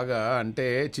 ఎంత బాగా అంటే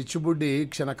చిచ్చుబుడ్డి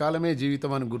క్షణకాలమే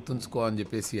జీవితం అని గుర్తుంచుకో అని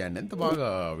చెప్పేసి అండ్ ఎంత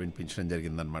బాగా వినిపించడం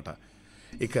జరిగిందనమాట.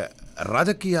 ఇక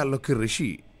రాజకీయాల్లోకి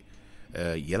రిషి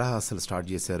ఎలా అసలు స్టార్ట్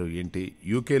చేశారు ఏంటి?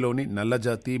 యూకేలోని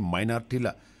నల్లజాతి మైనార్టీల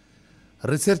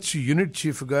రీసెర్చ్ యూనిట్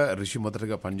చీఫ్గా రిషి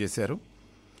మొదటగా పనిచేశారు.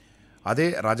 అదే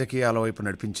రాజకీయాల వైపు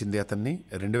నడిపించింది అతన్ని.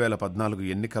 2014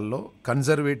 ఎన్నికల్లో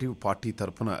కన్జర్వేటివ్ పార్టీ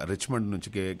తరఫున రిచ్మండ్ నుంచి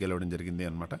గెలవడం జరిగింది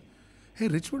అనమాట.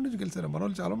 రిచ్మండ్ నుంచి గెలిచారు, మన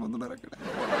వాళ్ళు చాలామంది ఉన్నారు అక్కడ.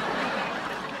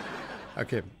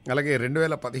 ఓకే, అలాగే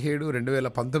 2017,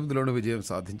 2019లోనూ విజయం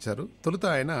సాధించారు. తొలుత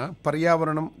ఆయన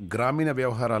పర్యావరణం, గ్రామీణ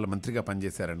వ్యవహారాల మంత్రిగా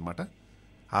పనిచేశారనమాట.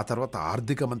 ఆ తర్వాత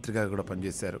ఆర్థిక మంత్రిగా కూడా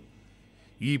పనిచేశారు.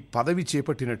 ఈ పదవి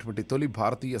చేపట్టినటువంటి తొలి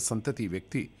భారతీయ సంతతి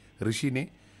వ్యక్తి రిషినే.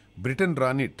 బ్రిటన్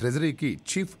రాణి ట్రెజరీకి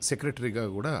చీఫ్ సెక్రటరీగా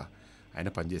కూడా ఆయన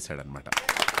పనిచేశాడనమాట.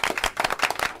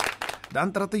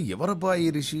 దాని తర్వాత ఎవరబ్బాయి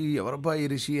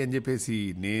రిషి అని చెప్పేసి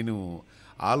నేను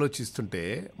ఆలోచిస్తుంటే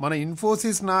మన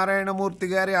ఇన్ఫోసిస్ నారాయణమూర్తి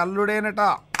గారి అల్లుడేనట.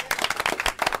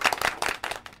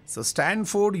 సో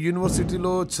స్టాన్ఫోర్డ్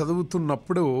యూనివర్సిటీలో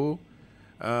చదువుతున్నప్పుడు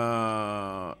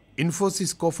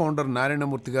ఇన్ఫోసిస్ కోఫౌండర్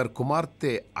నారాయణమూర్తి గారు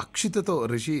కుమార్తె అక్షితతో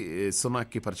రిషి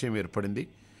సునాక్కి పరిచయం ఏర్పడింది.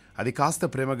 అది కాస్త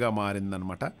ప్రేమగా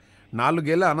మారిందనమాట.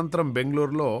 4 ఏళ్ల అనంతరం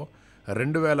బెంగళూరులో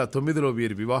 2009లో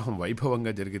వీరి వివాహం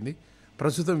వైభవంగా జరిగింది.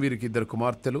 ప్రస్తుతం వీరికి 2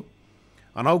 కుమార్తెలు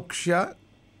అనౌక్ష్య,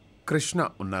 కృష్ణ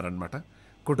ఉన్నారన్నమాట.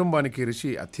 కుటుంబానికి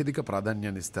రిషి అత్యధిక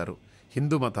ప్రాధాన్యాన్ని ఇస్తారు.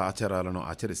 హిందూ మత ఆచారాలను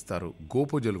ఆచరిస్తారు.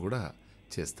 గోపూజలు కూడా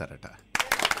చేస్తారట.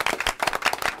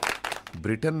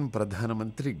 బ్రిటన్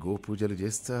ప్రధానమంత్రి గోపూజలు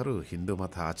చేస్తారు, హిందూ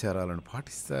మత ఆచారాలను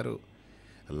పాటిస్తారు.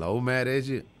 లవ్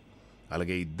మ్యారేజ్,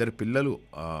 అలాగే 2 పిల్లలు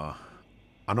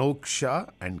అనౌక్ష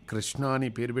అండ్ కృష్ణ అని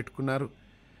పేరు పెట్టుకున్నారు.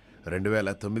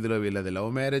 2009లో వీళ్ళది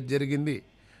లవ్ మ్యారేజ్ జరిగింది.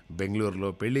 బెంగళూరులో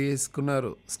పెళ్లి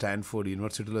చేసుకున్నారు. స్టాన్ఫోర్డ్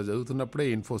యూనివర్సిటీలో చదువుతున్నప్పుడే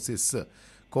ఇన్ఫోసిస్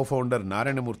కోఫౌండర్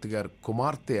నారాయణమూర్తి గారు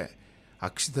కుమార్తె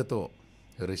అక్షితతో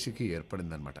రిషికి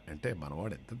ఏర్పడిందనమాట. అంటే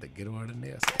మనవాడు ఎంత దగ్గర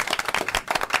వాడండి అసలు.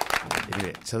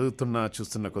 ఇదే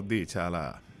చూస్తున్న కొద్దీ చాలా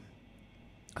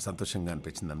సంతోషంగా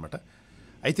అనిపించింది అనమాట.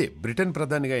 అయితే బ్రిటన్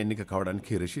ప్రధానిగా ఎన్నిక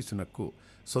కావడానికి రిషి సునక్కు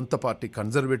సొంత పార్టీ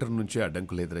కన్జర్వేటర్ నుంచే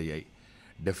అడ్డంకులు ఎదురయ్యాయి.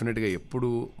 డెఫినెట్గా ఎప్పుడు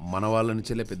మన వాళ్ళ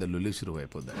నుంచేలే పెద్ద లొల్లి షురువు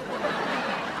అయిపోద్ది.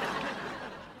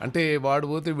 అంటే వాడు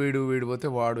పోతే వీడు పోతే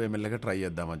వాడు ఎమ్మెల్యేగా ట్రై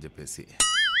చేద్దామని చెప్పేసి,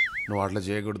 నువ్వు అట్లా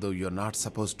చేయకూడదు, you are not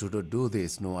suppose to do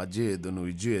this, నువ్వు అది చేయొద్దు, నువ్వు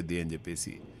ఇది చేయొద్దు అని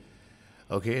చెప్పేసి.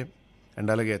 ఓకే, అండ్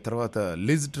అలాగే తర్వాత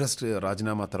లిజ్ ట్రస్ట్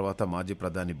రాజీనామా తర్వాత మాజీ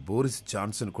ప్రధాని బోరిస్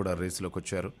జాన్సన్ కూడా రేసులోకి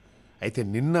వచ్చారు. అయితే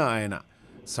నిన్న ఆయన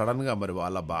సడన్గా మరి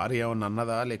వాళ్ళ భార్య ఏమన్నా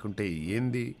అన్నదా లేకుంటే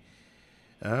ఏంది,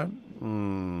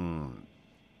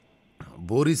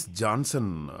 బోరిస్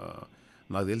జాన్సన్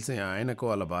నాకు తెలిసి ఆయనకు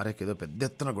వాళ్ళ భార్యకి ఏదో పెద్ద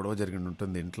ఎత్తున గొడవ జరిగి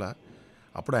ఉంటుంది ఇంట్లో.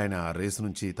 అప్పుడు ఆయన ఆ రేసు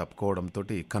నుంచి తప్పుకోవడంతో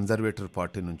కన్జర్వేటివ్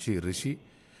పార్టీ నుంచి రిషి,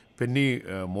 పెన్నీ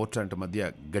మోర్చాంట్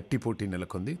మధ్య గట్టి పోటీ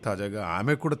నెలకొంది. తాజాగా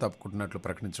ఆమె కూడా తప్పుకుంటున్నట్లు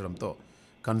ప్రకటించడంతో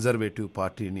కన్జర్వేటివ్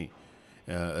పార్టీని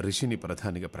రిషిని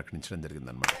ప్రధానిగా ప్రకటించడం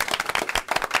జరిగిందనమాట.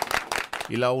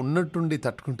 ఇలా ఉన్నట్టుండి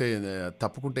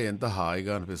తప్పుకుంటే ఎంత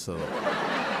హాయిగా అనిపిస్తుందో.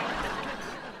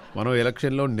 మనం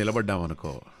ఎలక్షన్లో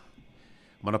నిలబడ్డామనుకో,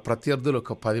 మన ప్రత్యర్థులు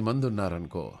ఒక 10 మంది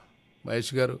ఉన్నారనుకో,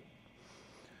 మహేష్ గారు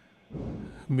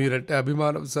మీరంటే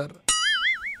అభిమానం సార్,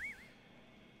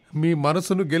 మీ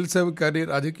మనసును గెలిచాము కానీ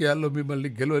రాజకీయాల్లో మిమ్మల్ని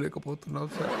గెలవలేకపోతున్నాం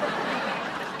సార్.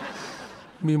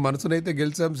 మీ మనసునైతే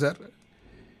గెలిచాం సార్.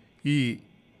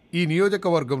 ఈ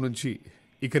నియోజకవర్గం నుంచి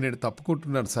ఇక నేను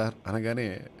తప్పుకుంటున్నాను సార్ అనగానే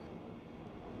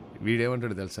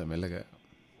వీడేమంటాడు తెలుసా మెల్లగా,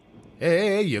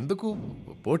 ఎందుకు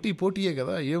పోటీయే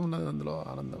కదా, ఏమున్నది అందులో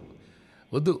ఆనందం,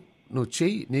 వద్దు నువ్వు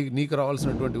చెయ్యి, నీకు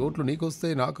రావాల్సినటువంటి ఓట్లు నీకు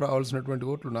వస్తాయి, నాకు రావాల్సినటువంటి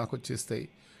ఓట్లు నాకు వచ్చేస్తాయి,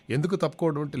 ఎందుకు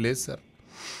తప్పుకోవడం అంటే లేదు సార్,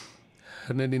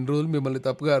 నేను ఇన్ని రోజులు మిమ్మల్ని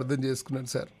తప్పుగా అర్థం చేసుకున్నాను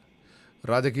సార్,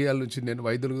 రాజకీయాల నుంచి నేను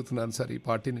వైదొలుగుతున్నాను సార్, ఈ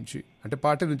పార్టీ నుంచి, అంటే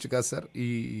పార్టీ నుంచి కాదు సార్, ఈ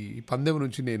పందెం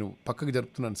నుంచి నేను పక్కకు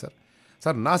జరుపుతున్నాను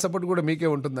సార్, నా సపోర్ట్ కూడా మీకే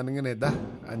ఉంటుంది అనగానే దా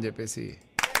అని చెప్పేసి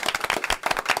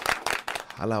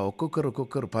అలా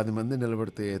ఒక్కొక్కరు 10 మంది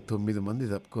నిలబడితే 9 మంది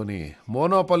తప్పుకొని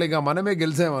మోనోపాలిగా మనమే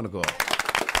గెలిచామనుకో,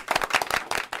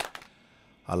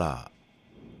 అలా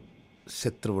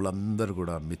శత్రువులందరూ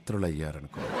కూడా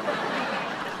మిత్రులయ్యారనుకో,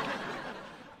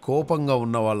 కోపంగా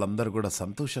ఉన్న వాళ్ళందరూ కూడా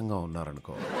సంతోషంగా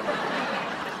ఉన్నారనుకో,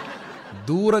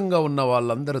 దూరంగా ఉన్న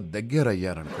వాళ్ళందరూ దగ్గర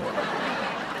అయ్యారనుకో,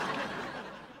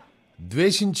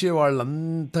 ద్వేషించే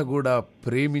వాళ్ళంతా కూడా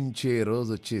ప్రేమించే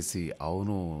రోజు వచ్చేసి,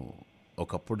 అవును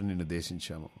ఒకప్పుడు నిన్ను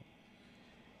ద్వేషించాము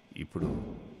ఇప్పుడు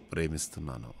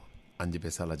ప్రేమిస్తున్నాను అని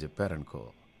చెప్పేసి అలా చెప్పారనుకో,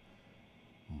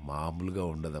 మామూలుగా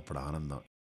ఉండదు అప్పుడు ఆనందం.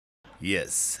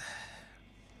 ఎస్,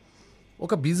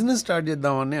 ఒక బిజినెస్ స్టార్ట్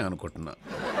చేద్దామని అనుకుంటున్నా.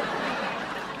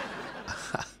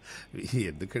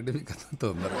 ఎందుకంటే మీకు అంత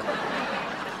తొందరగా,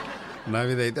 నా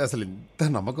మీద అయితే అసలు ఇంత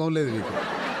నమ్మకం లేదు మీకు.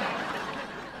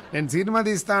 నేను సినిమా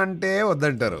తీస్తా అంటే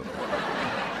వద్దంటారు,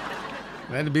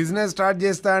 నేను బిజినెస్ స్టార్ట్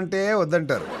చేస్తా అంటే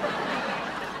వద్దంటారు.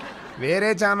 వేరే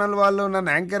ఛానల్ వాళ్ళు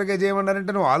నన్ను యాంకర్గా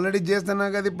చేయమన్నారంటే నువ్వు ఆల్రెడీ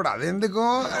చేస్తున్నావు కదా, ఇప్పుడు అదెందుకు?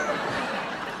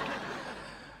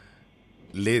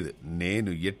 లేదు,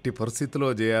 నేను ఎట్టి పరిస్థితిలో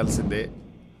చేయాల్సిందే.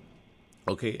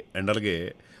 ఓకే, అండ్ అలాగే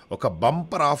ఒక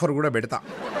బంపర్ ఆఫర్ కూడా పెడతా.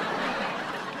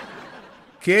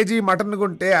 కేజీ మటన్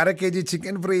కొంటే కేజీ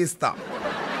చికెన్ ఫ్రీ ఇస్తా.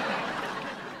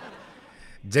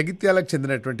 జగిత్యాలకు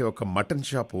చెందినటువంటి ఒక మటన్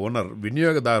షాప్ ఓనర్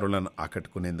వినియోగదారులను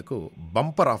ఆకట్టుకునేందుకు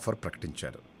బంపర్ ఆఫర్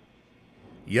ప్రకటించారు.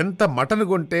 ఎంత మటన్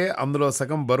కొంటే అందులో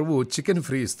సగం బరువు చికెన్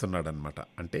ఫ్రీ ఇస్తున్నాడనమాట.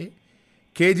 అంటే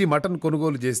కేజీ మటన్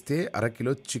కొనుగోలు చేస్తే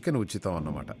కిలో చికెన్ ఉచితం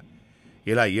అన్నమాట.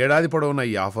 ఇలా ఏడాది పొడవునా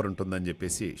ఈ ఆఫర్ ఉంటుందని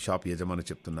చెప్పేసి షాప్ యజమాని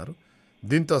చెప్తున్నారు.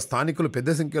 దీంతో స్థానికులు పెద్ద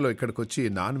సంఖ్యలో ఇక్కడికి వచ్చి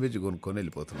నాన్ వెజ్ కొనుక్కొని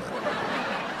వెళ్ళిపోతున్నారు.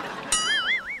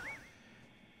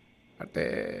 అంటే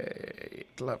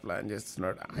ఇట్లా ప్లాన్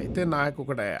చేస్తున్నాడు. అయితే నాకు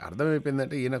ఒకటి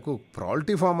అర్థమైపోయిందంటే ఈయనకు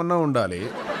పౌల్ట్రీ ఫామ్ అన్నా ఉండాలి,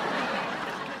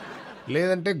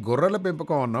 లేదంటే గొర్రెల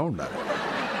పెంపకం అన్నా ఉండాలి.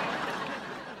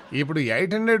 ఇప్పుడు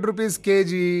 800 రూపీస్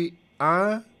కేజీ,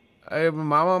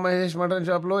 మామా మహేష్ మటన్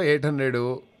షాప్లో 800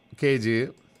 కేజీ.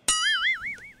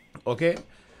 ఓకే,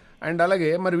 అండ్ అలాగే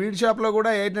మరి వీడి షాప్లో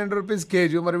కూడా 800 రూపీస్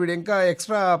కేజీ. మరి వీడు ఇంకా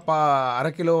ఎక్స్ట్రా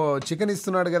అరకిలో చికెన్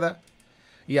ఇస్తున్నాడు కదా.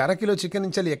 ఈ అరకిలో చికెన్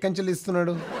నుంచి ఎక్కంచెలు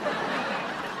ఇస్తున్నాడు.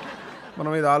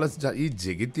 మనం ఇది ఆలోచించాలి. ఈ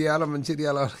జగిత్యాల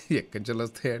మంచిర్యాల ఎక్కంచెలు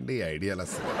వస్తాయండి, ఈ ఐడియాలు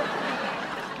వస్తాయి.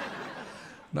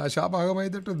 నా షాప్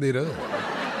ఆగమైతేటుంది ఈరోజు.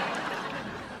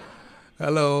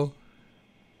 హలో,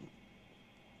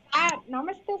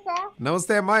 నమస్తే సార్.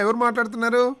 నమస్తే అమ్మా, ఎవరు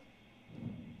మాట్లాడుతున్నారు?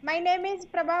 My name is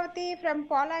Prabhavati from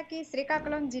Polaki,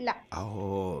 Srikakulam జిల్లా. ఓ,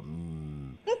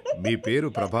 మీ పేరు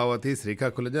ప్రభావతి,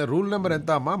 శ్రీకాకుళం. రూల్ నెంబర్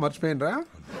ఎంత అమ్మా, మర్చిపోయినరా?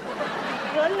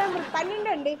 రోల్ నెంబర్ 12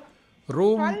 అండి.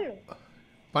 రూమ్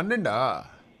 12?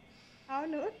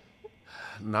 అవును.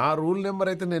 నా రూల్ నెంబర్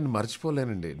అయితే నేను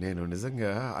మర్చిపోలేనండి. నేను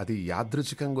నిజంగా అది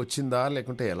యాదృచ్ఛికంగా వచ్చిందా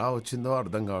లేకుంటే ఎలా వచ్చిందో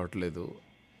అర్థం కావట్లేదు.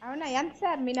 అవునా, ఎంత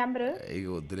సార్ మీ నెంబరు? ఇక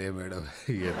వద్దులే మేడం,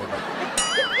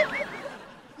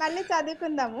 మళ్ళీ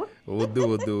చదువుకుందాము. వద్దు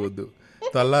వద్దు వద్దు.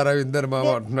 తల్లా రవీందర్ మామ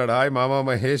అంటున్నాడు, హాయ్ మామా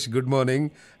Mahesh, good morning,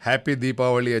 happy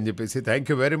Deepavali అని చెప్పేసి. థ్యాంక్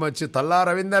యూ వెరీ మచ్ తల్లా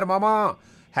రవీందర్ మామ,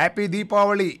 హ్యాపీ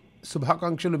దీపావళి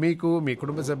శుభాకాంక్షలు మీకు, మీ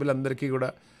కుటుంబ సభ్యులందరికీ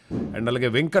కూడా. అండ్ అలాగే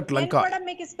వెంకట్ లంక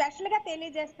మీకు స్పెషల్ గా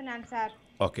తెలియజేస్తున్నాను సార్.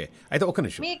 ఓకే, అయితే ఒక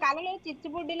నిమిషం. మీ కళలో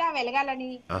చిచ్చుబుడ్డిలా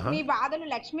వెలగాలని, మీ బాధలు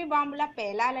లక్ష్మీ బాంబులా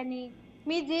పేలాలని,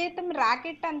 మీ జీవితం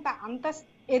రాకెట్ అంత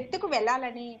ఎత్తుకు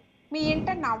వెళ్ళాలని, మీ ఇంట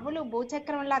నవ్వులు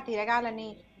భూచక్రంలా తిరగాలని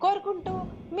కోరుకుంటూ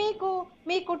మీకు,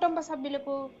 మీ కుటుంబ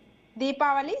సభ్యులకు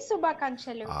దీపావళి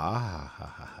శుభాకాంక్షలు.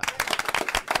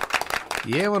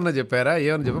 ఏమన్నా చెప్పారా?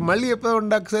 ఏమన్నా చెప్పారు? మళ్ళీ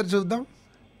చెప్పండి ఒకసారి చూద్దాం.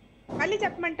 మళ్ళీ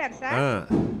చెప్పమంటారు సార్?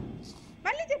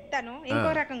 మళ్ళీ చెప్తాను ఇంకో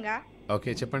రకంగా.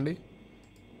 ఓకే, చెప్పండి.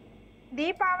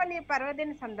 దీపావళి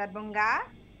పర్వదిన సందర్భంగా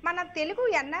మన తెలుగు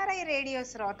ఎన్ఆర్ఐ రేడియో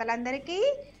శ్రోతలందరికీ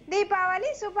దీపావళి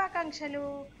శుభాకాంక్షలు.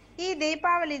 ఈ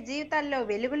దీపావళి జీవితాల్లో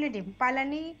వెలుగులు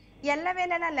నింపాలని,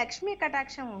 ఎల్లవేళలా లక్ష్మీ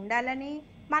కటాక్షం ఉండాలని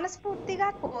మనస్ఫూర్తిగా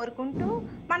కోరుకుంటూ,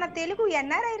 మన తెలుగు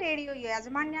ఎన్ఆర్ఐ రేడియో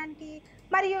యాజమాన్యానికి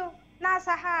మరియు నా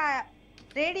సహా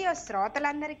రేడియో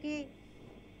శ్రోతలందరికీ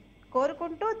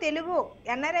కోరుకుంటూ, తెలుగు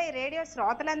ఎన్ఆర్ఐ రేడియో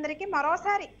శ్రోతలందరికీ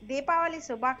మరోసారి దీపావళి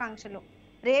శుభాకాంక్షలు.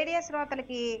 రేడియో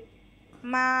శ్రోతలకి,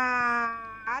 మా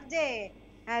ఆర్జే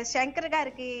శంకర్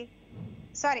గారికి,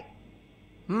 సారీ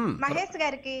మహేష్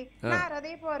గారికి నా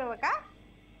హృదయపూర్వక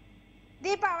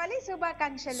దీపావళి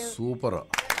శుభాకాంక్షలు. సూపర్.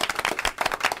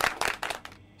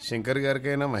 శంకర్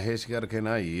గారికైనా మహేష్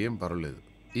గారికైనా ఏం పర్వాలేదు.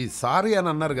 ఈ సారీ అని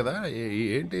అన్నారు కదా,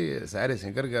 ఏంటి సారీ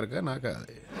శంకర్ గారికా నాకా?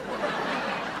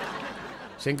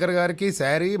 శంకర్ గారికి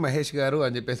శారీ, మహేష్ గారు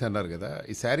అని చెప్పేసి అన్నారు కదా,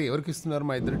 ఈ శారీ ఎవరికి ఇస్తున్నారు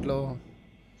మా ఇద్దరిట్లో?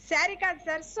 శారీ కాదు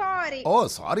సార్, సారీ. ఓ,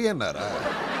 సారీ అన్నారా?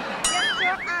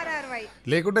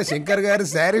 లేకుంటే శంకర్ గారు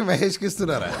శారీ మహేష్కి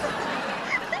ఇస్తున్నారా?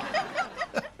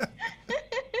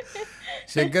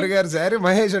 శంకర్ గారు శారీ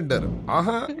మహేష్ అంటారు.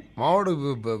 ఆహా, మావాడు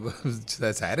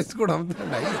శారీస్ కూడా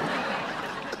అమ్ముతున్నాయి.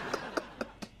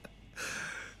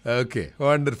 Okay,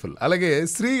 wonderful. అలాగే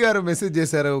శ్రీ గారు మెసేజ్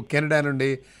చేశారు కెనడా నుండి,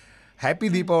 హ్యాపీ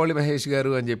దీపావళి మహేష్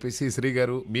గారు అని చెప్పేసి. శ్రీ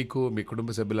గారు, మీకు, మీ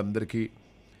కుటుంబ సభ్యులందరికీ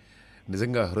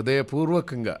నిజంగా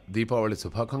హృదయపూర్వకంగా దీపావళి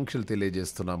శుభాకాంక్షలు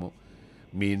తెలియజేస్తున్నాము.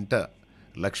 మీ ఇంట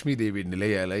లక్ష్మీదేవి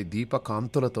నిలయాలై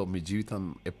దీపకాంతులతో మీ జీవితం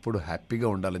ఎప్పుడు హ్యాపీగా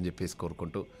ఉండాలని చెప్పేసి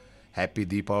కోరుకుంటూ హ్యాపీ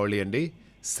దీపావళి అండి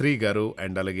శ్రీ గారు.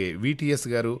 అండ్ అలాగే విటిఎస్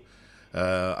గారు,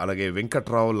 అలాగే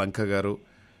వెంకట్రావు లంక గారు,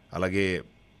 అలాగే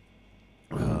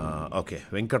ఓకే,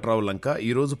 వెంకట్రావు లంక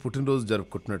ఈరోజు పుట్టినరోజు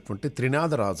జరుపుకుంటున్నటువంటి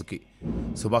త్రినాథ రాజుకి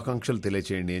శుభాకాంక్షలు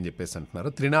తెలియచేయండి అని చెప్పేసి అంటున్నారు.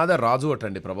 త్రినాథ రాజు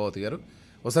అటండి ప్రభావతి గారు,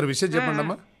 ఒకసారి విషయం చెప్పండి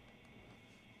అమ్మా.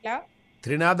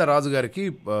 త్రినాథ రాజు గారికి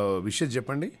విషయం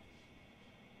చెప్పండి.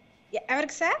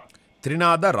 ఎవరికి సార్?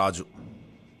 త్రినాథ రాజు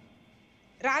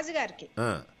రాజు గారికి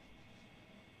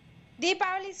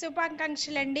దీపావళి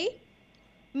శుభాకాంక్షలండి.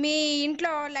 మీ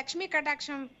ఇంట్లో లక్ష్మీ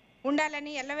కటాక్షం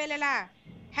ఉండాలని ఎల్లవేళలా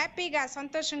హ్యాపీగా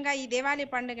సంతోషంగా ఈ దీపావళి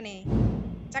పండుగని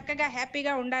చక్కగా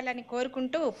హ్యాపీగా ఉండాలని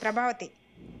కోరుకుంటూ ప్రభావతి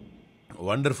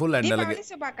వండర్ఫుల్ అండ్ అలాగే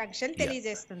శుభాకాంక్షలు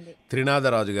తెలియజేస్తుంది. త్రినాథ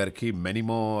రాజు గారికి మెనీ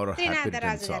మోర్ త్రినాథ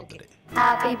రాజు గారికి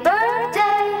happy birthday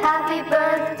happy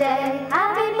birthday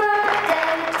happy birthday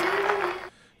to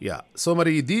yeah. So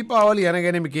మరి ఈ దీపావళి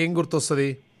అనగానే మీకు ఏం గుర్తొస్తుంది?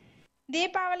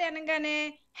 దీపావళి అనగానే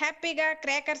హ్యాపీగా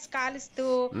క్రాకర్స్ కాలుస్తూ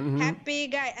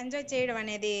హ్యాపీగా ఎంజాయ్ చేయడం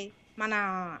అనేది మన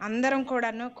అందరం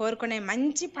కూడాను కోరుకునే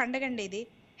మంచి పండుగ అండి ఇది.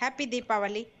 హ్యాపీ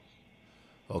దీపావళి.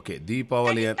 ఓకే,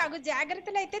 దీపావళి తగు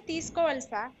జాగ్రత్తలు అయితే తీసుకోవాలి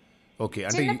సార్. ఓకే,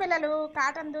 అంటే చిన్నపిల్లలు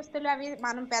కాటన్ దుస్తులు అవి,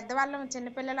 మనం పెద్దవాళ్ళం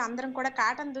చిన్నపిల్లలు అందరం కూడా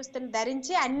కాటన్ దుస్తులు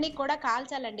ధరించి అన్ని కూడా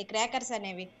కాల్చాలండి క్రాకర్స్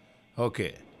అనేవి. ఓకే,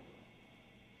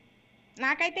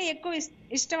 నాకైతే ఎక్కువ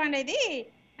ఇష్టం అనేది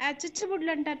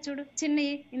చుచ్చుబుడ్లు అంటారు చూడు, చిన్న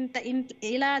ఇంత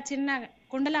ఇలా చిన్న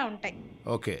కుండలా ఉంటాయి.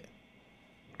 ఓకే,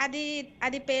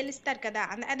 అది పేలిస్తారు కదా,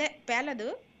 అదే పేలదు,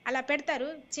 అలా పెడతారు,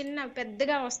 చిన్న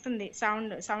పెద్దగా వస్తుంది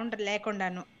సౌండ్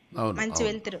లేకుండాను, మంచి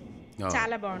వెళ్తురు,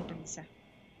 చాలా బాగుంటుంది సార్.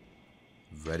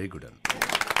 వెరీ గుడ్ అండి.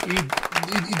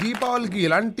 ఈ దీపావళికి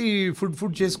ఎలాంటి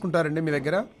ఫుడ్ చేసుకుంటారండి మీ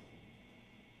దగ్గర?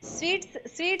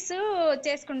 స్వీట్స్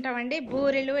చేసుకుంటామండి,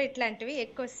 బూరెలు ఇట్లాంటివి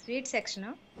ఎక్కువ స్వీట్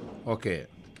సెక్షన్. ఓకే,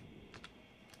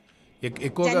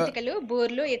 ఎక్కువగా జంతికలు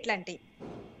బూరెలు ఇట్లాంటివి.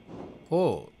 ఓ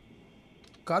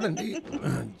కాదండి,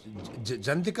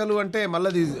 జంతికలు అంటే మళ్ళీ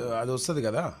అది వస్తుంది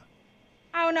కదా?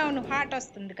 అవునవును, హాట్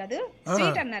వస్తుంది కదా,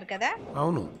 స్వీట్ అన్నారు కదా.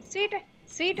 అవును,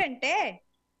 స్వీట్ అంటే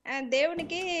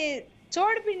దేవునికి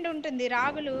చోడుపిండి ఉంటుంది,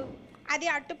 రాగులు, అది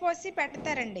అట్టుపోసి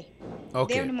పెడతారండి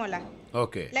దేవుని మూల.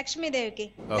 ఓకే,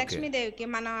 లక్ష్మీదేవికి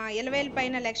మన ఇలవేలు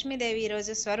పైన లక్ష్మీదేవి ఈ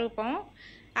రోజు స్వరూపం.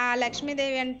 ఆ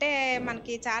లక్ష్మీదేవి అంటే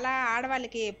మనకి చాలా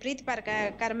ఆడవాళ్ళకి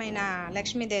ప్రీతికరమైన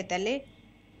లక్ష్మీదేవి తల్లి.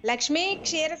 లక్ష్మీ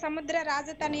క్షీర సముద్ర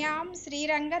రాజతనయాం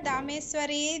శ్రీరంగ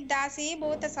దామేశ్వరి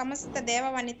దాసీభూత సమస్త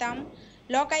దేవవనితాం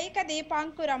లోకైక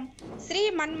దీపాంకురం శ్రీ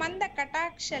మన్మంద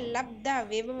కటాక్ష లబ్ధ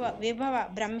విభవ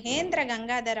బ్రహ్మేంద్ర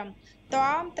గంగాధరం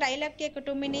త్వాం త్రైలోక్య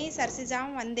కుటుంబిని సరసిజాం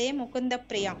వందే ముకుంద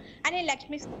ప్రియం అని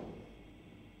లక్ష్మీ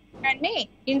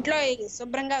ఇంట్లో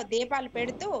శుభ్రంగా దీపాలు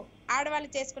పెడుతూ ఆడవాళ్ళు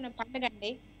చేసుకునే పండుగ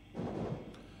అండి.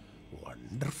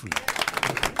 వండర్ఫుల్.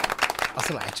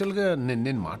 అసలు యాక్చువల్గా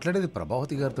నేను మాట్లాడేది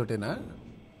ప్రభావతి గారితోటేనా?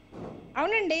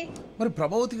 అవునండి. మరి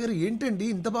ప్రభావతి గారు ఏంటండి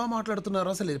ఇంత బాగా మాట్లాడుతున్నారు?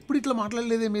 అసలు ఎప్పుడు ఇట్లా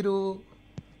మాట్లాడలేదే మీరు?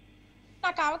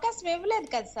 నాకు అవకాశం ఇవ్వలేదు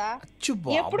కదా సార్,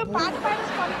 ఎప్పుడు పాట పాడి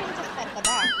పంపించేస్తారు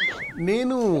కదా.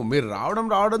 నేను మీరు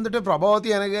రావడంతో ప్రభావతి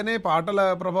అనగానే పాటల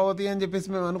ప్రభావతి అని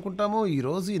చెప్పేసి మేము అనుకుంటాము.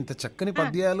 ఈరోజు ఇంత చక్కని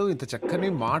పద్యాలు, ఇంత చక్కని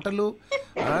మాటలు,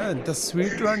 ఇంత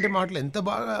స్వీట్ లాంటి మాటలు ఎంత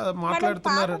బాగా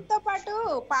మాట్లాడుతున్నారు. పాటలతో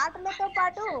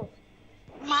పాటు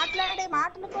మాట్లాడే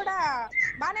మాటలు కూడా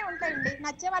బానే ఉంటాయండి.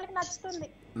 నచ్చే వాళ్ళకి నచ్చుతుంది,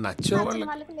 నచ్చే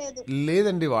వాళ్ళకి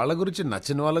లేదండి. వాళ్ళ గురించి,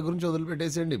 నచ్చిన వాళ్ళ గురించి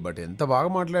వదిలిపెట్టేసేయండి. బట్ ఎంత బాగా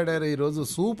మాట్లాడారు ఈరోజు,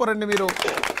 సూపర్ అండి మీరు.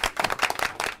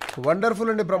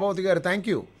 వండర్ఫుల్ అండి ప్రభావతి గారు. Thank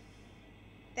you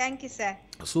sir.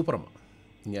 సూపర్ అమ్మా.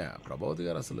 యా, ప్రభావతి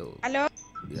గారు అసలు.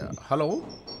 హలో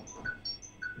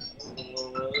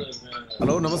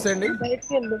హలో నమస్తే అండి.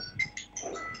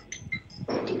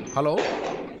 హలో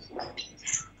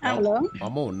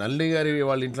అమ్మో, నల్లి గారి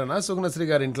వాళ్ళ ఇంట్లోనా, సుగుణశ్రీ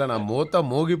గారి ఇంట్లోనా? మోత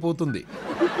మోగిపోతుంది.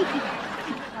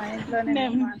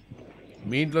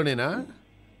 మీ ఇంట్లోనేనా?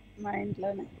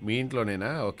 మీ ఇంట్లోనేనా?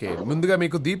 ఓకే, ముందుగా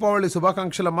మీకు దీపావళి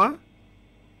శుభాకాంక్షలమ్మా.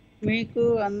 మీకు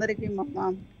అందరికి, మా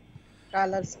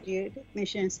కాలర్స్ కి,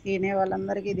 టెక్నీషియన్స్ కి,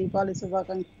 వాళ్ళందరికీ దీపావళి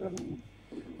శుభాకాంక్షలు.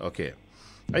 ఓకే,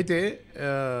 అయితే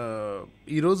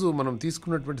ఈరోజు మనం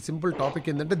తీసుకున్నటువంటి సింపుల్ టాపిక్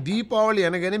ఏంటంటే దీపావళి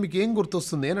అనగానే మీకు ఏం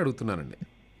గుర్తొస్తుంది అని అడుగుతున్నానండి.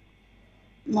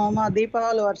 మామ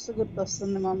దీపావళి వరుస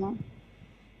గుర్తొస్తుంది మామ.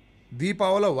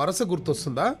 దీపావళి వరుస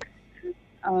గుర్తొస్తుందా?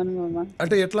 అవును మామ.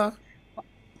 అంటే ఎట్లా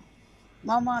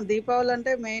మామ? దీపావళి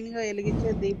అంటే మెయిన్ గా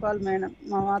వెలిగించే దీపాలు మెయిన్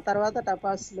మామ. తర్వాత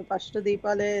టపాసులు. ఫస్ట్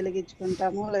దీపాలే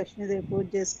వెలిగించుకుంటాము, లక్ష్మీదేవి పూజ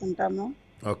చేసుకుంటాము.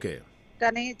 ఓకే,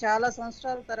 కానీ చాలా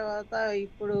సంవత్సరాల తర్వాత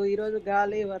ఇప్పుడు ఈరోజు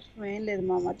గాలి వర్షం ఏం లేదు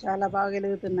మామ, చాలా బాగా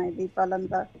వెలుగుతున్నాయి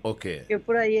దీపాలంతా. ఓకే,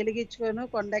 ఎప్పుడు అవి వెలిగించుకోను,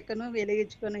 కొండెక్కను,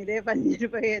 వెలిగించుకోను, ఇదే పని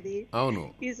జరిపోయేది. అవును,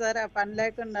 ఈసారి ఆ పని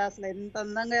లేకుండా అసలు ఎంత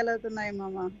అందంగా వెలుగుతున్నాయి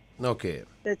మామ. ఓకే,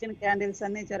 తెచ్చిన క్యాండిల్స్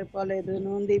అన్ని సరిపోలేదు,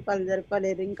 నూనె దీపాలు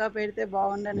సరిపోలేదు, ఇంకా పెడితే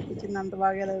బాగుండి అనిపించింది, అంత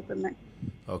బాగా వెలుగుతున్నాయి.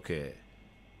 ఓకే,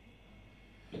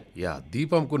 యా,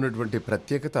 దీపంకు ఉన్నటువంటి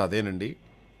ప్రత్యేకత అదేనండి.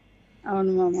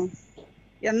 అవును మామ.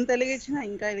 ఎంత వెలిగించినా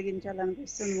ఇంకా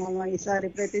వెలిగించాలనిపిస్తుంది మామ. ఈసారి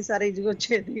ప్రతిసారి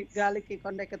ఇదిగొచ్చేది గాలికి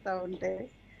కొండెక్కుతా ఉంటే.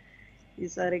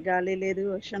 ఈసారి గాలి లేదు,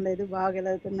 వర్షం లేదు, బాగా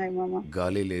వెళ్తున్నాయి మామ.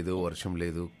 గాలి లేదు, వర్షం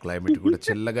లేదు, క్లైమేట్ కూడా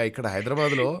చల్లగా. ఇక్కడ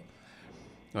హైదరాబాద్లో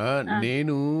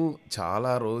నేను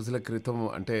చాలా రోజుల క్రితం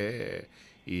అంటే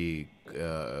ఈ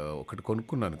ఒకటి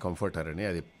కొనుక్కున్నాను కంఫర్టర్ అని.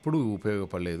 అది ఎప్పుడూ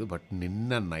ఉపయోగపడలేదు, బట్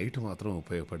నిన్న నైట్ మాత్రం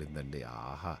ఉపయోగపడిందండి.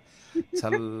 ఆహా,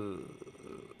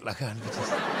 చల్లగా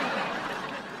అనిపించేసి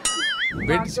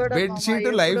బెడ్షీట్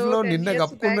లైఫ్లో నిన్న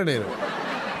కప్పుకున్నా నేను.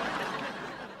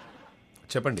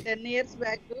 చెప్పండి. 10 years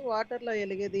బ్యాక్ వాటర్ లో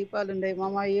వెలిగే దీపాలు ఉండేవి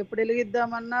మామ. ఎప్పుడు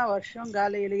వెలిగిద్దామన్నా వర్షం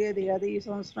గాలి వెలిగేది కాదు. ఈ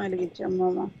సంవత్సరం వెలిగించాం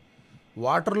మామ.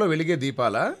 వాటర్లో వెలిగే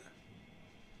దీపాలా?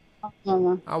 మామ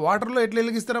ఆ వాటర్లో ఎట్లా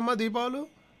వెలిగిస్తారమ్మా దీపాలు?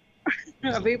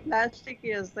 అవి ప్లాస్టిక్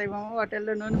వస్తాయి మామ.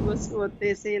 వాటిల్లో నూనె పోసి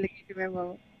ఒత్తేసి వెలిగించమే మామ.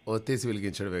 ఒత్తేసి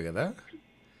వెలిగించడమే కదా.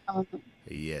 అవును.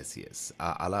 ఎస్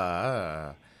అలా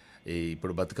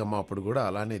ఇప్పుడు బతుకమ్మ అప్పుడు కూడా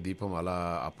అలానే దీపం అలా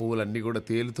ఆ పువ్వులన్నీ కూడా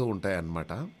తేలుతూ ఉంటాయి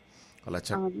అన్నమాట. అలా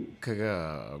చక్కగా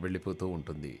వెళ్ళిపోతూ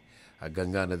ఉంటుంది. ఆ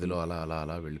గంగా నదిలో అలా అలా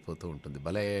అలా వెళ్ళిపోతూ ఉంటుంది.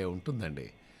 భలే ఉంటుందండి.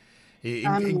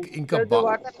 ఇంకా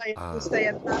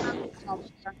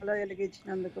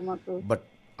బట్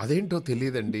అదేంటో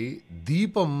తెలియదండి,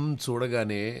 దీపం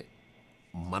చూడగానే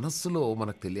మనస్సులో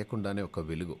మనకు తెలియకుండానే ఒక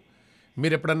వెలుగు.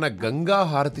 మీరు ఎప్పుడన్నా గంగా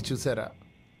హారతి చూసారా?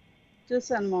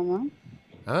 చూసాను మామ.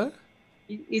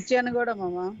 ఇచ్చాను కూడా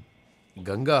మామ.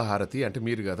 గంగా హారతి అంటే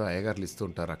మీరు కదా అయ్యగారులు ఇస్తూ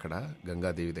ఉంటారు అక్కడ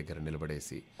గంగాదేవి దగ్గర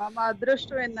నిలబడేసి. మామ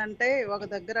అదృష్టం ఏంటంటే ఒక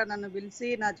దగ్గర నన్ను పిలిచి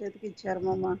నా చేతికి ఇచ్చారు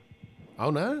మామ.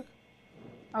 అవునా?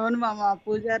 అవును మామ.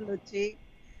 పూజారులు వచ్చి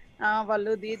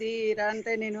వాళ్ళు దీది రా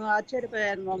అంటే నేను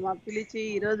ఆశ్చర్యపోయాను మామ. పిలిచి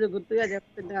ఈరోజు గుర్తుగా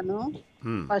చెప్తున్నాను.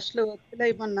 ఫస్ట్ లో ఒత్తులు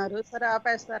వేయమన్నారు, సరే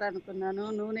ఆపేస్తారు అనుకున్నాను.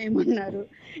 నూనె వేయమన్నారు,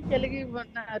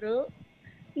 వెలిగిమన్నారు.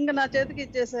 ఇంకా నా చేతికి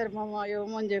ఇచ్చేసారు మామ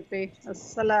ఏమని చెప్పి.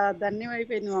 అస్సలు ధన్యం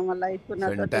అయిపోయింది మామ లైఫ్.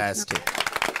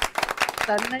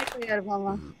 ధన్యం అయిపోయారు మామ.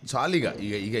 చాలు ఇక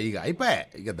ఇక ఇక అయిపోయా,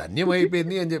 ఇక ధన్యం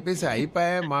అయిపోయింది అని చెప్పేసి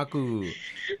అయిపోయా. మాకు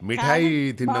మిఠాయి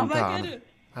తిన్నంత.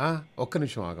 ఒక్క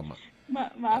నిమిషం ఆగమ్మా.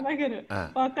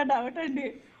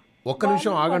 ఒక్క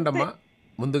నిమిషం ఆగండమ్మా.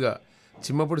 ముందుగా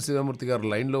చిమ్మపూడి శివమూర్తి గారు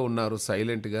లైన్లో ఉన్నారు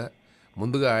సైలెంట్గా.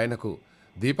 ముందుగా ఆయనకు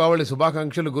దీపావళి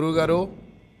శుభాకాంక్షలు గురువుగారు.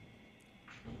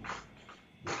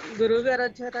 గురువు గారు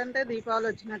వచ్చారంటే దీపావళి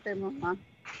వచ్చినట్టేమమ్మా.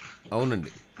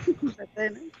 అవునండి.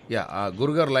 యా,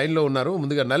 గురుగారు లైన్లో ఉన్నారు.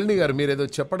 ముందుగా నళిని గారు మీరు ఏదో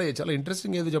చెప్పడం, చాలా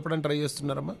ఇంట్రెస్టింగ్ ఏదో చెప్పడానికి ట్రై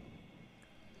చేస్తున్నారమ్మా.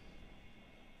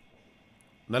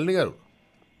 నళిని గారు.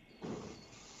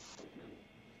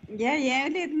 ఏం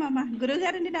లేదు మామ.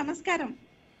 గురుగారండి నమస్కారం.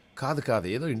 కాదు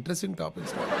ఏదో ఇంట్రెస్టింగ్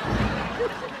టాపిక్స్,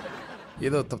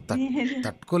 ఏదో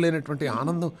తట్టుకోలేనటువంటి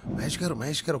ఆనందం. మహేష్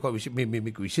గారు ఒక విషయం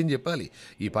మీకు విషయం చెప్పాలి.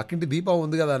 ఈ పక్కింటి దీప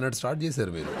ఉంది కదా అన్నట్టు స్టార్ట్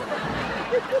చేశారు మీరు.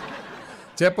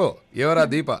 చెప్పు, ఎవరా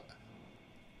దీప?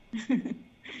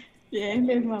 ఏం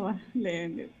లేదు మామ,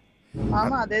 లేదు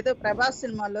మామ. అదేదో ప్రభాస్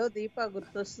సినిమాలో దీప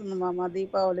గుర్తొస్తుంది మామ,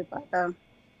 దీపావళి పాట.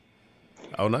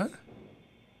 అవునా?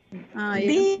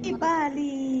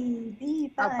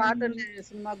 పాట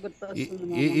సినిమా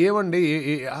గుర్తొస్తుంది. ఏమండి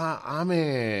ఆమె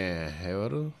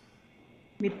ఎవరు?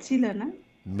 మిర్చిలోనా?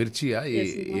 మిర్చియా?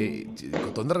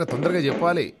 తొందరగా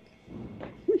చెప్పాలి.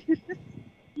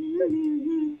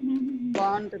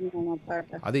 బాగుంటుంది మామ పాట.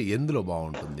 అదే ఎందులో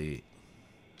బాగుంటుంది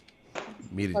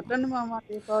మీరు?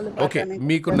 ఓకే,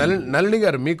 మీకు నళిని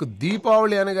గారు మీకు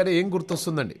దీపావళి అనగానే ఏం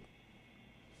గుర్తొస్తుందండి?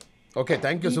 ఓకే,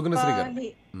 థ్యాంక్ యూ సుగుణశ్రీ గారు.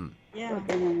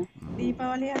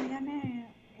 దీపావళి అనగానే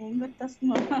ఏం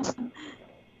గుర్తొస్తుంది?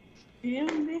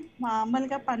 ఏముంది,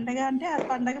 మామూలుగా పండగ అంటే ఆ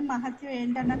పండగ మహత్యం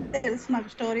ఏంటన్నది తెలుసు, నాకు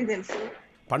స్టోరీ తెలుసు.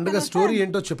 పండుగ స్టోరీ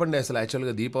ఏంటో చెప్పండి. అసలు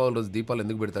యాక్చువల్గా దీపావళి రోజు దీపాలు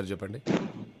ఎందుకు పెడతారు చెప్పండి.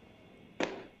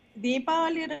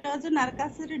 దీపావళి రోజు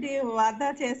నరకాసురుడి వధ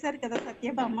చేశారు కదా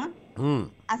సత్యభామ.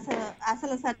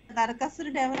 అసలు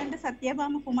నరకాసురుడు ఎవరంటే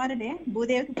సత్యభామ కుమారుడే,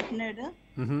 భూదేవికి పుట్టినాడు.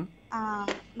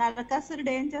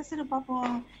 నరకాసురుడు ఏం చేస్తాడు పాపం,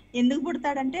 ఎందుకు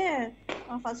పుడతాడంటే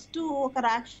ఫస్ట్ ఒక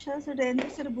రాక్షసుడు ఏం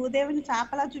చేస్తాడు, భూదేవిని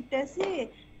చాపలా చుట్టేసి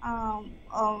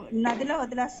నదిలో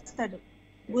వదిలేస్తాడు.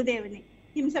 భూదేవిని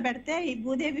హింస పెడితే ఈ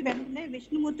భూదేవి వెంటనే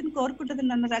విష్ణుమూర్తిని కోరుకుంటుంది,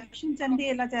 నన్ను రక్షించండి,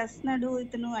 ఇలా చేస్తున్నాడు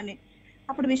ఇతను అని.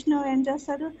 అప్పుడు విష్ణువు ఏం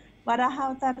చేస్తాడు, వరాహ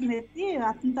అవతారం ఎత్తి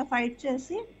అతనితో ఫైట్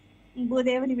చేసి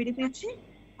భూదేవిని విడిపించి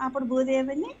అప్పుడు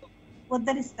భూదేవిని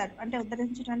ఉద్ధరిస్తాడు. అంటే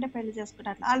ఉద్ధరించడం అంటే పెళ్లి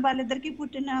చేసుకుంటాడు. వాళ్ళిద్దరికి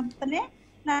పుట్టిన అతనే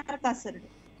నరకాసురుడు.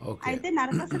 అయితే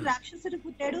నరకాసురుడు రాక్షసుడు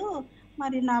పుట్టాడు.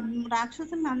 మరి నా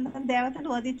రాక్షసులను అందరూ దేవతలు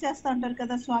వధించేస్తా ఉంటారు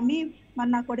కదా స్వామి, మరి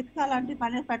నా కొడుకు అలాంటి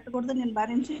పని పెట్టకూడదు, నేను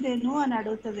భరించలేను అని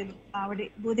అడుగుతుంది ఆవిడ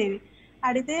భూదేవి.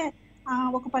 అడిగితే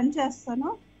ఒక పని చేస్తాను,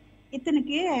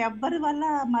 ఇతనికి ఎవ్వరి వల్ల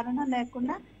మరణం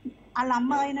లేకుండా వాళ్ళ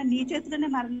అమ్మ అయిన నీ చేతిలోనే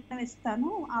మరణం ఇస్తాను,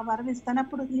 ఆ వరం ఇస్తాను,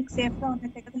 అప్పుడు నీకు సేఫ్ గా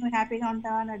ఉన్నట్టే కదా, నువ్వు హ్యాపీగా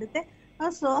ఉంటావా అని అడిగితే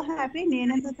సో హ్యాపీ,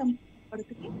 నేనెందుకు చంపుతాను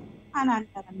కొడుకుని అని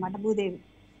అంటారనమాట భూదేవి.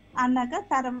 అన్నాక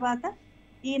తర్వాత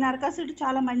ఈ నరకాసురుడు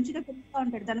చాలా మంచిగా పెరుగుతూ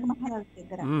ఉంటాడు జనక మహారాజు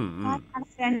దగ్గర. ఆ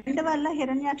ఫ్రెండ్ వల్ల,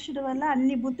 హిరణ్యాక్షుడు వల్ల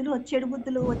అన్ని బుద్ధులు చెడు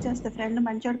బుద్ధులు వచ్చేస్తాయి. ఫ్రెండ్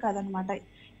మంచోడు కాదనమాట.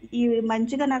 ఈ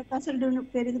మంచిగా నరకాసురుడు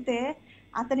పెరిగితే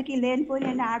అతనికి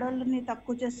లేనిపోయిన ఆడవాళ్ళని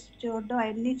తక్కువ చేసి చూడడం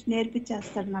అవన్నీ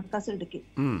నేర్పించేస్తాడు నరకాసురుడికి.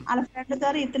 వాళ్ళ ఫ్రెండ్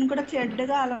గారు ఇతను కూడా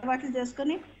చెడ్డగా అలవాట్లు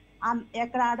చేసుకుని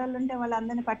ఎక్కడ ఆడవాళ్ళు ఉంటే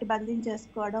వాళ్ళందరినీ పట్టి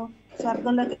బంధించేసుకోవడం,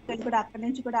 స్వర్గంలోకి వెళ్ళి కూడా అక్కడి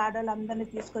నుంచి కూడా ఆడవాళ్ళందరినీ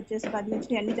తీసుకొచ్చేసి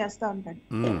బంధించి అన్ని చేస్తూ ఉంటాడు.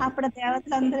 అప్పుడు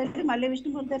దేవతలందరూ వెళ్ళి మళ్ళీ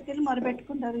విష్ణుమూర్తి దగ్గరికి వెళ్ళి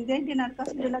మొరపెట్టుకుంటారు, ఇదేంటి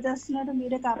నరకాసురుడు ఇలా చేస్తున్నాడు,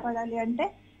 మీరే కాపాడాలి అంటే,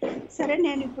 సరే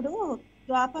నేను ఇప్పుడు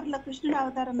ద్వాపర్లో కృష్ణుడి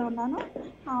అవతారంలో ఉన్నాను,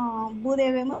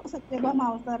 భూదేవేమో సత్యభామ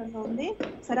అవతారంలో ఉంది,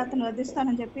 సరే అతను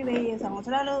వధిస్తానని చెప్పి 1000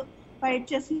 సంవత్సరాలు ఫైట్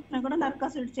చేసినా కూడా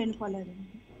నరకాసురుడు చనిపోలేదు.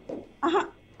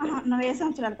 1000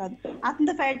 సంవత్సరాలు కాదు,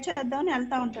 అతనితో ఫైట్ చేద్దామని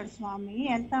వెళ్తా ఉంటాడు స్వామి.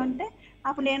 వెళ్తా ఉంటే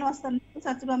అప్పుడు నేను వస్తాను,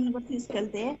 సత్యభామని కూడా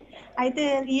తీసుకెళ్తే, అయితే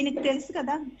ఈయనకి తెలుసు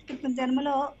కదా క్రితం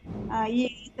జన్మలో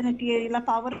ఇతనికి ఇలా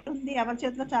పవర్ ఉంది, ఎవరి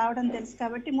చేతిలో చావడం తెలుసు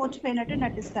కాబట్టి మూర్చిపోయినట్టు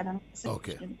నటిస్తాడు.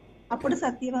 అప్పుడు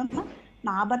సత్యభామ,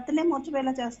 నా భర్తనే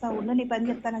మూర్చిపోయేలా చేస్తా ఉండు, నీ పని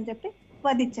చెప్తానని చెప్పి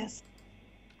వధించేస్తా.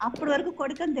 అప్పటి వరకు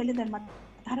కొడుకని తెలియదు అనమాట.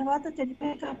 తర్వాత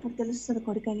చనిపోయాక అప్పుడు తెలుస్తుంది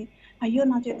కొడుకని, అయ్యో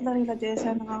నా చేతిలో ఇలా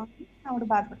చేశాను ఆవిడ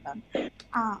బాధపడతాను.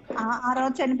 ఆ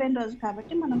రోజు చనిపోయిన రోజు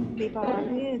కాబట్టి మనం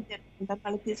దీపావళి జరుపుకుంటాం.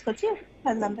 వాళ్ళకి తీసుకొచ్చి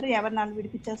వాళ్ళందరూ ఎవరి నాళ్ళు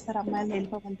విడిపించేస్తారు, అమ్మాయిలు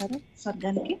వెళ్ళిపోమంటారు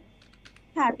స్వర్గానికి,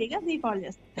 హ్యాపీగా దీపావళి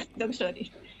చేస్తారు. ఇదొక స్టోరీ.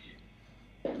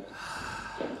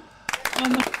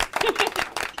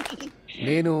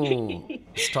 నేను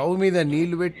స్టవ్ మీద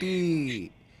నీళ్లు పెట్టి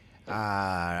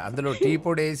అందులో టీ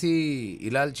పొడి వేసి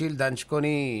ఇలాచీలు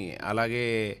దంచుకొని అలాగే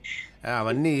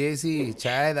అవన్నీ వేసి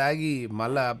ఛాయ్ తాగి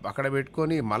మళ్ళీ అక్కడ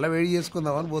పెట్టుకొని మళ్ళీ వేడి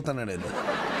చేసుకుందామని పోతున్నాడు నేను.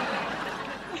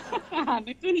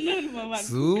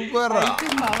 సూపర్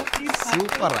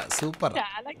సూపర్ సూపర్,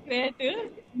 చాలా గ్రేట్.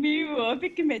 మీ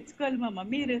ఓపిక మెచ్చుకోవాలి మామ.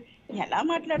 మీరు ఎలా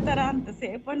మాట్లాడతారా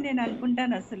అంతసేపు అని నేను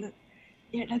అనుకుంటాను. అసలు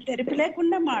ఎడ తెరిపి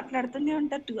లేకుండా మాట్లాడుతూనే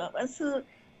ఉంటారు 2 hours.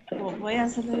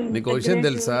 అసలు నీకు విషయం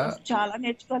తెలుసా, చాలా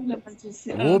నేర్చుకోవాలి మిమ్మల్ని చూసి.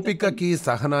 ఓపికకి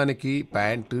సహనానికి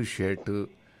ప్యాంటు షర్టు,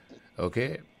 ఓకే,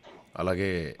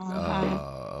 అలాగే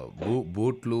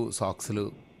బూట్లు సాక్స్లు,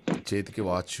 చేతికి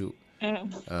వాచ్,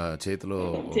 చేతిలో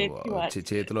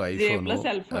ఐఫోన్,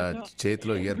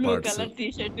 చేతిలో ఇయర్ పాడ్స్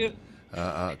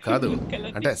కాదు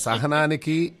అంటే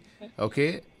సహనానికి. ఓకే,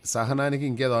 సహనానికి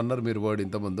ఇంకేదో అన్నారు మీరు వర్డ్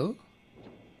ఇంతకుముందు,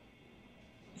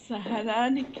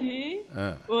 సహనానికి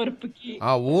ఓర్పుకి.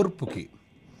 ఓర్పుకి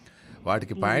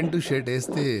వాటికి ప్యాంటు షర్ట్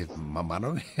వేస్తే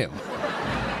మనమే.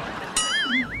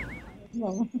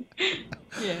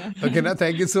 ఓకేనా,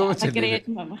 థ్యాంక్ యూ సో మచ్ అండి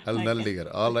నల్లి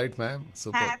గారు. All right ma'am,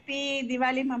 super, happy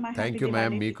Diwali మామ. థ్యాంక్ యూ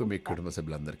మ్యామ్, మీకు మీ కుటుంబ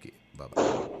సభ్యులందరికీ బాబా.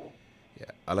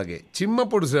 అలాగే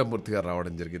చిమ్మపూడి శ్రీరామూర్తి గారు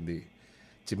రావడం జరిగింది.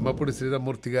 చిమ్మపూడి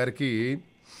శ్రీరామూర్తి గారికి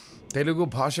తెలుగు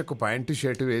భాషకు ప్యాంటు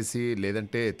షర్టు వేసి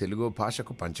లేదంటే తెలుగు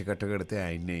భాషకు పంచకట్టగడితే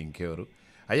ఆయన్నే ఇంకెవరు.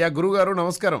 అయ్యా గురుగారు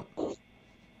నమస్కారం.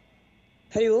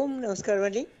 హరి ఓం, నమస్కారం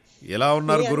అండి. ఎలా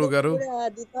ఉన్నారు గురువు గారు?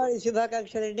 దీపావళి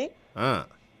శుభాకాంక్షలు అండి.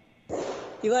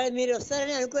 ఇవాళ మీరు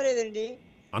వస్తారని అనుకోలేదండి.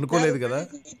 అనుకోలేదు కదా.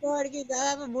 దీపావళికి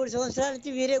దాదాపు 3 సంవత్సరాల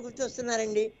నుంచి మీరే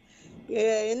గుర్తొస్తున్నారండి.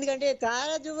 ఎందుకంటే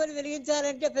తారా జువ్వలు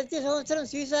వెలిగించాలంటే ప్రతి సంవత్సరం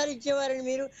సీసాలు ఇచ్చేవారండి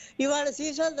మీరు. ఇవాళ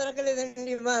సీసాలు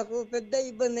దొరకలేదండి, మాకు పెద్ద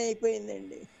ఇబ్బంది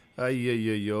అయిపోయిందండి.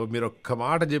 అయ్యయ్యో, మీరు ఒక్క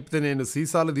మాట చెప్తే నేను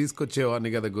సీసాలు తీసుకొచ్చేవాడిని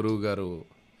కదా గురువు గారు.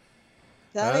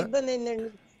 చాలా ఇబ్బంది అయిందండి.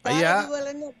 అయ్యా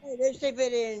వేస్ట్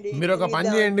అయిపోయాయండి. మీరు ఒక పని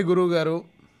చేయండి గురువు గారు,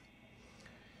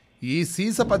 ఈ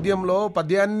సీస పద్యంలో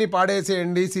పద్యాన్ని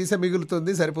పాడేసేయండి, సీస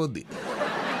మిగులుతుంది, సరిపోద్ది.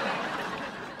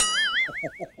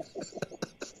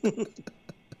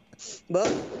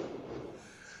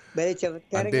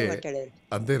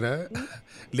 అంతేనా?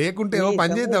 లేకుంటే ఏమో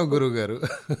పని చేద్దాం గురువు గారు.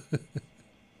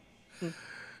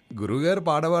 గురువుగారు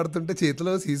పాట పాడుతుంటే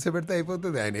చేతిలో సీస పెడితే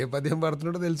అయిపోతుంది, ఆయన ఏ పద్యం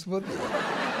పాడుతున్నాడో తెలిసిపోతుంది.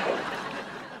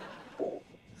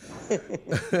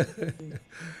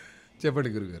 చెప్పండి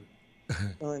గురుగారు.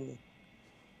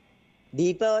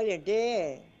 దీపావళి అంటే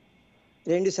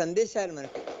 2 సందేశాలు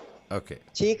మనకు. ఓకే,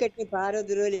 చీకటి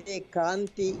పారద్రోలే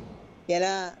కాంతి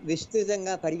ఎలా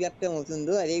విస్తృతంగా పరివ్యాప్తం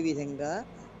అవుతుందో అదేవిధంగా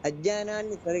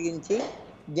అజ్ఞానాన్ని తొలగించి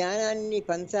జ్ఞానాన్ని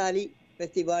పంచాలి.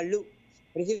 ప్రతి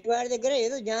వాడి దగ్గర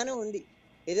ఏదో జ్ఞానం ఉంది,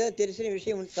 ఏదో తెలిసిన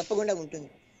విషయం తప్పకుండా ఉంటుంది,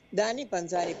 దాన్ని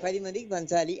పంచాలి, 10 మందికి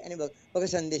పంచాలి అని ఒక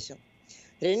సందేశం.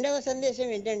 రెండవ సందేశం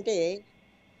ఏంటంటే,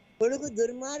 కొడుకు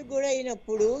దుర్మార్గుడు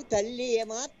అయినప్పుడు తల్లి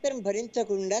ఏమాత్రం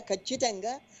భరించకుండా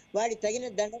ఖచ్చితంగా వాడి తగిన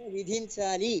దండన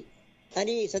విధించాలి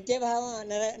అని సత్యభామ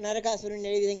నరకాసురుని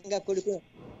ఏ విధంగా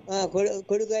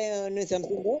కొడుకును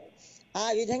చంపిందో ఆ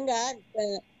విధంగా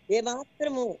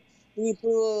ఏమాత్రము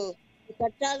ఇప్పుడు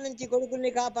చట్టాల నుంచి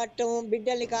కొడుకుల్ని కాపాడటం,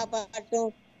 బిడ్డల్ని కాపాడటం,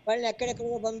 వాళ్ళని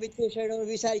ఎక్కడెక్కడో పంపించేసేయడం,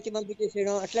 వీసాలకి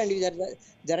పంపించేసేయడం అట్లాంటివి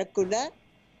జరగకుండా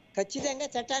ఖచ్చితంగా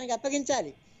చట్టానికి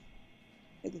అప్పగించాలి.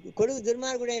 కొడుకు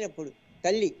దుర్మార్గుడైనప్పుడు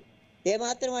తల్లి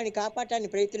ఏమాత్రం వాడిని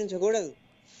కాపాడటానికి ప్రయత్నించకూడదు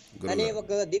అనే ఒక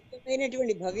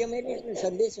దివ్యమైనటువంటి భవ్యమైనటువంటి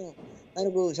సందేశం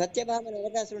మనకు సత్యభామను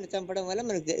అవకాశం చంపడం వల్ల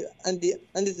మనకు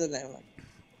అందుతుంది అన్నమాట.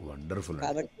 వండర్ఫుల్.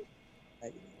 కాబట్టి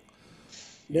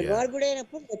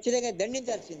దుర్మార్గుడైనప్పుడు ఖచ్చితంగా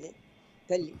దండించాల్సిందే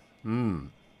తల్లి.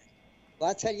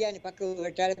 వాత్సల్యాన్ని పక్కకు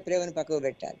పెట్టాలి, ప్రేమను పక్కకు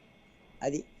పెట్టాలి.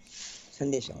 అది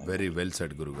సందేశం. వెరీ వెల్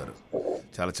సెడ్ గురుగారు,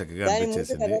 చాలా చక్కగా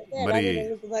అనిపించేసింది. మరి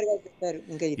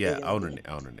అవునండి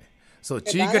అవునండి. సో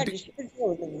చీకటి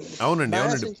అవునండి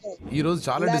అవునండి ఈరోజు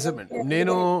చాలా డిసప్పాయింట్.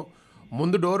 నేను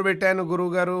ముందు డోర్ పెట్టాను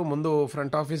గురువుగారు, ముందు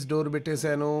ఫ్రంట్ ఆఫీస్ డోర్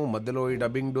పెట్టేశాను, మధ్యలో ఈ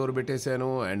డబ్బింగ్ డోర్ పెట్టేశాను,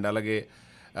 అండ్ అలాగే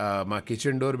మా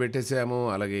కిచెన్ డోర్ పెట్టేశాము,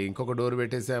 అలాగే ఇంకొక డోర్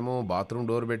పెట్టేశాము, బాత్రూమ్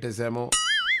డోర్ పెట్టేశాము,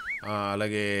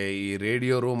 అలాగే ఈ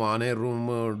radio room on air room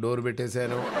door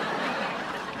పెట్టేశాను.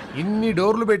 ఇన్ని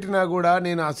డోర్లు పెట్టినా కూడా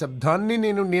నేను ఆ శబ్దాన్ని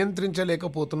నేను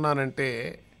నియంత్రించలేకపోతున్నానంటే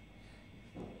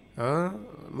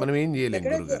మనం ఏం చేయలేము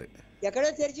గురుగారు. ఎక్కడో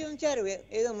తెరిచి ఉంచారు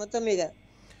ఏదో మొత్తం మీద.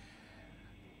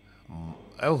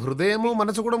 హృదయము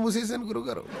మనసు కూడా మూసేసాను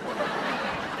గురుగారు.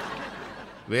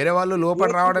 వేరే వాళ్ళు లోపల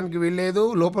రావడానికి వీల్లేదు,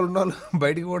 లోపల ఉన్న వాళ్ళు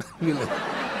బయటికి పోవడానికి వీల్లేదు.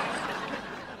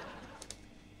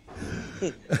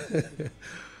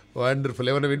 వండర్ఫుల్.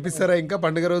 ఏమైనా వినిపిస్తారా ఇంకా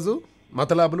పండుగ రోజు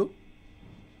మతలాభులు?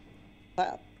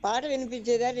 పాట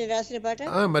వినిపించేదా నేను రాసిన పాట?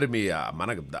 మరి మీ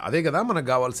మనకు అదే కదా మనకు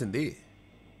కావాల్సింది.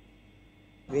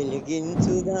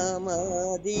 వెలిగించుదామా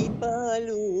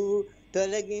దీపాలు,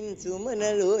 తొలగించు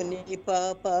మనలోని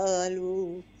పాపాలు,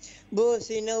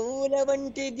 బోసిన ఊల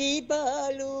వంటి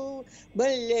దీపాలు,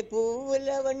 బల్లె పువ్వుల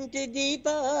వంటి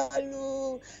దీపాలు,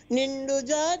 నిండు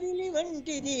జాబిలి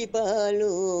వంటి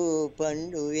దీపాలు,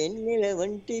 పండు వెన్నెల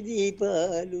వంటి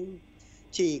దీపాలు,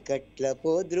 చీకట్ల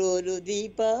పోద్రోలు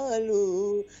దీపాలు,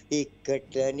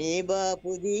 ఇక్కట్లనే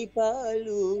బాపు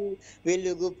దీపాలు,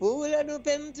 వెలుగు పూలను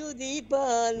పెంచు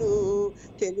దీపాలు,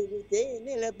 తెలుగు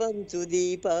తేనెల పంచు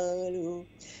దీపాలు,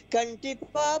 కంటి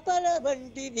పాపల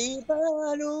వంటి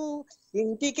దీపాలు,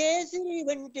 ఇంటికేసిరి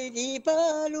వంటి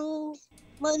దీపాలు,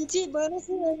 మంచి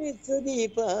మనసులనిచ్చు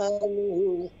దీపాలు,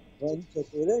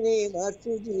 వంచకులనే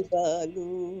మార్చు దీపాలు,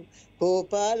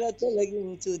 కోపాల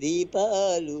తొలగించు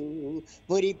దీపాలు,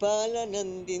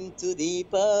 మురిపాలనందించు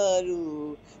దీపాలు,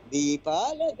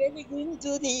 దీపాల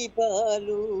వెలిగించు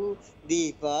దీపాలు,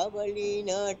 దీపావళి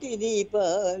నాటి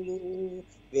దీపాలు,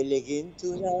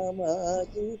 వెలిగించు రామా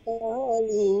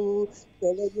దీపాలు,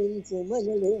 తొలగించు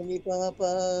మనలోని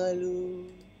పాపాలు.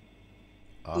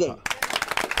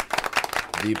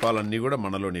 దీపాలన్నీ కూడా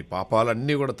మనలోని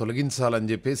పాపాలన్నీ కూడా తొలగించాలని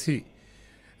చెప్పేసి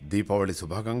దీపావళి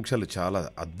శుభాకాంక్షలు చాలా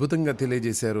అద్భుతంగా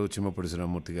తెలియజేశారు చిమ్మపూడి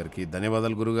శ్రీరామూర్తి గారికి.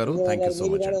 ధన్యవాదాలు గురుగారు. Thank you so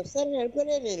much.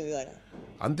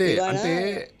 అంతే అంటే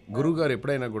గురుగారు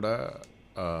ఎప్పుడైనా కూడా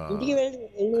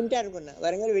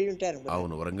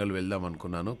అవును వరంగల్ వెళ్దాం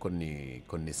అనుకున్నాను,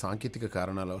 కొన్ని సాంకేతిక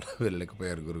కారణాల వల్ల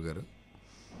వెళ్ళలేకపోయారు గురుగారు.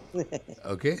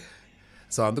 ఓకే,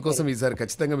 సో అందుకోసం ఈసారి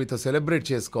ఖచ్చితంగా మీతో సెలబ్రేట్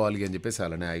చేసుకోవాలి అని చెప్పేసి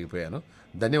అలానే ఆగిపోయాను.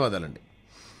 ధన్యవాదాలండి.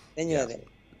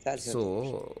 సో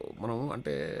మనం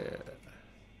అంటే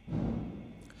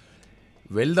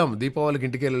వెళ్దాం, దీపావళికి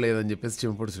ఇంటికి వెళ్ళలేదని చెప్పేసి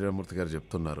చిమ్మపూడి శ్రీరామూర్తి గారు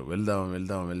చెప్తున్నారు. వెళ్దాం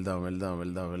వెళ్దాం వెళ్దాం వెళ్దాం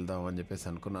వెళ్దాం వెళ్దాం అని చెప్పేసి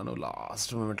అనుకున్నాను.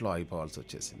 లాస్ట్ మూమెంట్లో ఆగిపోవాల్సి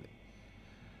వచ్చేసింది.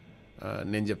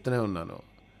 నేను చెప్తూనే ఉన్నాను,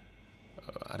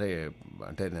 అరే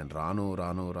అంటే నేను రాను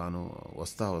రాను రాను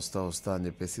వస్తా వస్తా వస్తా అని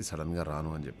చెప్పేసి సడన్గా రాను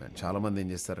అని చెప్పాను. చాలామంది ఏం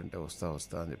చేస్తారంటే వస్తా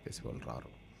వస్తా అని చెప్పేసి వాళ్ళు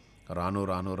రాను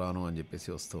రాను రాను అని చెప్పేసి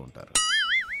వస్తూ ఉంటారు.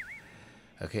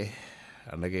 ఓకే,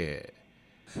 అలాగే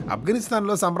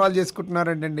ఆఫ్ఘనిస్తాన్లో సంబరాలు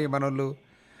చేసుకుంటున్నారంటండి మనోళ్ళు.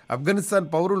 ఆఫ్ఘనిస్తాన్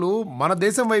పౌరులు మన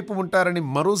దేశం వైపు ఉంటారని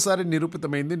మరోసారి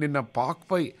నిరూపితమైంది. నిన్న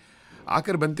పాక్పై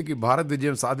ఆఖరి బంతికి భారత్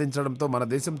విజయం సాధించడంతో మన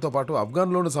దేశంతో పాటు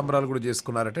ఆఫ్ఘన్లోనూ సంబరాలు కూడా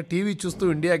చేసుకున్నారట. టీవీ చూస్తూ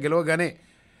ఇండియా గెలవగానే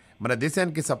మన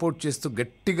దేశానికి సపోర్ట్ చేస్తూ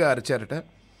గట్టిగా అరిచారట.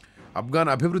 ఆఫ్ఘన్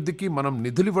అభివృద్ధికి మనం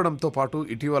నిధులివ్వడంతో పాటు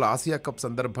ఇటీవల ఆసియా కప్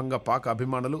సందర్భంగా పాక్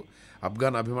అభిమానులు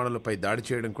ఆఫ్ఘన్ అభిమానులపై దాడి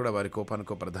చేయడం కూడా వారి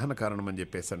కోపానికి ప్రధాన కారణం అని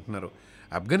చెప్పేసి అంటున్నారు.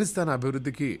 ఆఫ్ఘనిస్తాన్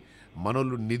అభివృద్ధికి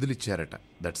మనోళ్ళు నిధులు ఇచ్చారట.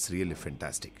 That's really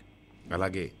fantastic.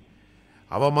 అలాగే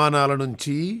అవమానాల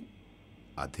నుంచి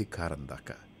అధికారం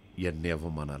దాకా ఎన్ని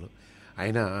అవమానాలు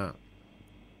అయినా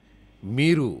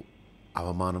మీరు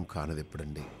అవమానం కానిది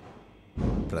ఎప్పుడండి?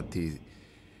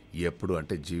 ఎప్పుడు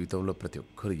అంటే జీవితంలో ప్రతి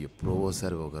ఒక్కరు ఎప్పుడో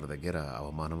ఒకసారి ఒకరి దగ్గర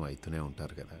అవమానం అవుతూనే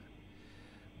ఉంటారు కదా.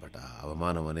 బట్ ఆ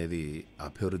అవమానం అనేది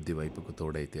అభివృద్ధి వైపుకు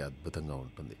తోడైతే అద్భుతంగా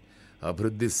ఉంటుంది.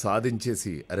 అభివృద్ధి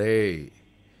సాధించేసి అరే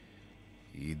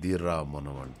ఇదిరా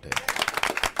మనం అంటే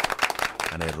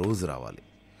అనే రోజు రావాలి.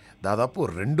 దాదాపు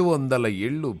 200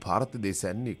 ఏళ్ళు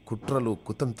భారతదేశాన్ని కుట్రలు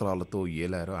కుతంత్రాలతో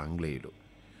ఏలారు ఆంగ్లేయులు.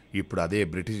 ఇప్పుడు అదే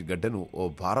బ్రిటిష్ గడ్డను ఓ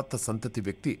భారత సంతతి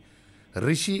వ్యక్తి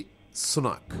రిషి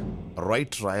సునాక్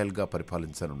రైట్ రాయల్గా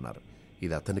పరిపాలించనున్నారు.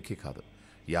 ఇది అతనికి కాదు,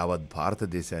 యావత్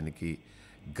భారతదేశానికి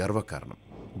గర్వకారణం.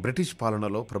 బ్రిటిష్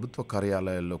పాలనలో ప్రభుత్వ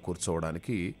కార్యాలయాల్లో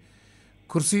కూర్చోవడానికి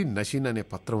కుర్సీ నషీన్ అనే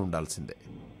పత్రం ఉండాల్సిందే.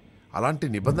 అలాంటి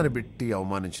నిబంధన పెట్టి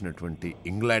అవమానించినటువంటి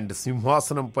ఇంగ్లాండ్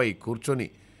సింహాసనంపై కూర్చొని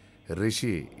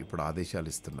రిషి ఇప్పుడు ఆదేశాలు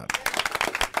ఇస్తున్నారు.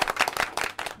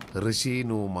 రిషి,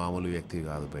 నువ్వు మామూలు వ్యక్తి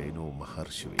కాదు భయ్, నువ్వు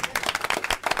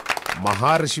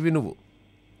మహర్షివి నువ్వు.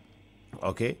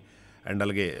 ఓకే. అండ్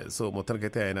అలాగే సో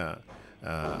మొత్తానికైతే ఆయన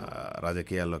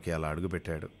రాజకీయాల్లోకి అలా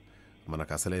అడుగుపెట్టాడు.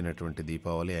 మనకు అసలైనటువంటి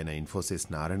దీపావళి ఆయన ఇన్ఫోసిస్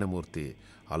నారాయణమూర్తి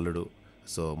అల్లుడు.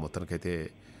 సో మొత్తానికైతే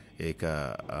ఇక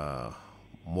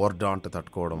మోర్డాంట్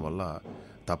తప్పుకోవడం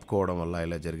వల్ల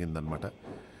ఇలా జరిగిందనమాట.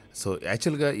 సో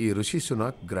యాక్చువల్గా ఈ రిషి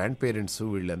సునాక్ గ్రాండ్ పేరెంట్స్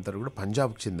వీళ్ళందరూ కూడా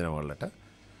పంజాబ్కి చెందిన వాళ్ళట.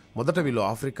 మొదట వీళ్ళు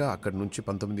ఆఫ్రికా, అక్కడి నుంచి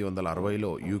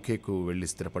 1960లో యూకేకు వెళ్ళి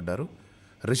స్థిరపడ్డారు.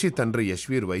 రిషి తండ్రి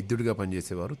యశ్వీర్ వైద్యుడిగా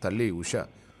పనిచేసేవారు, తల్లి ఉషా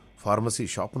ఫార్మసీ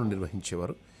షాపును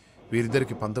నిర్వహించేవారు.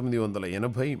 వీరిద్దరికి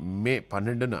 1980 మే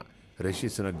 12న రిషి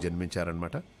సునాక్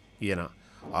జన్మించారనమాట. ఈయన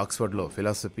ఆక్స్ఫర్డ్లో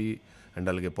ఫిలాసఫీ అండ్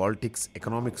అలాగే పాలిటిక్స్,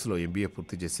 ఎకనామిక్స్లో MBA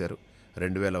పూర్తి చేశారు.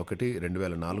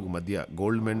 2001-2004 మధ్య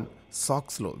గోల్డ్మెన్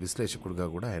సాక్స్లో విశ్లేషకుడిగా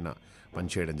కూడా ఆయన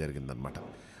పనిచేయడం జరిగిందనమాట.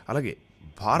 అలాగే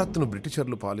భారత్ను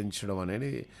బ్రిటిషర్లు పాలించడం అనేది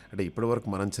అంటే ఇప్పటివరకు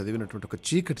మనం చదివినటువంటి ఒక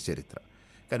చీకటి చరిత్ర.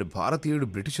 కానీ భారతీయుడు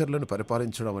బ్రిటిషర్లను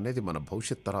పరిపాలించడం అనేది మన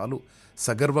భవిష్యత్ తరాలు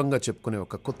సగర్వంగా చెప్పుకునే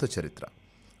ఒక కొత్త చరిత్ర.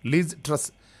 లీజ్ ట్రస్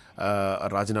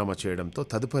రాజీనామా చేయడంతో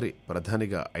తదుపరి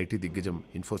ప్రధానిగా ఐటీ దిగ్గజం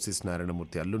ఇన్ఫోసిస్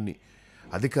నారాయణమూర్తి అల్లుణ్ణి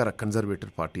అధికార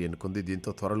కన్జర్వేటివ్ పార్టీ ఎన్నుకుంది. దీంతో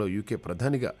త్వరలో యూకే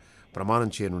ప్రధానిగా ప్రమాణం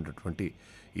చేయనున్నటువంటి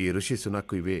ఈ రిషి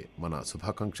సునాక్కు ఇవే మన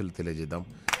శుభాకాంక్షలు తెలియజేద్దాం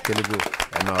తెలుగు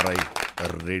NRI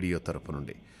రేడియో తరపు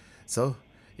నుండి. సో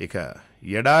ఇక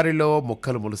ఎడారిలో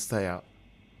మొక్కలు మొలుస్తాయా?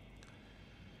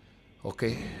 ఓకే.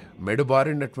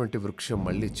 మెడుబారినటువంటి వృక్షం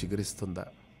మళ్ళీ చిగురిస్తుందా?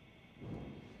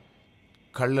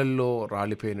 కళ్ళల్లో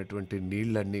రాలిపోయినటువంటి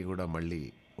నీళ్ళన్నీ కూడా మళ్ళీ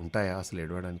ఉంటాయా? అసలు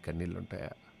ఎడవడానికి కన్నీళ్ళు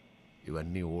ఉంటాయా?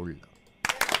 ఇవన్నీ ఓల్డ్.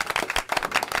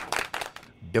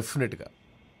 డెఫినెట్గా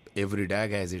every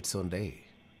dog has its own day,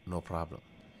 no problem.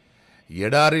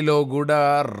 ఎడారిలో కూడా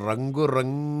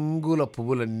రంగురంగుల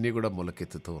పువ్వులన్నీ కూడా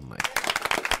మొలకెత్తుతూ ఉన్నాయి.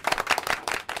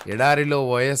 ఎడారిలో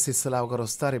ఓఎస్ఎస్లా ఒకరు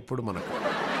వస్తారు ఎప్పుడు మనకు.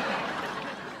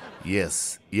 ఎస్,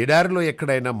 ఎడారిలో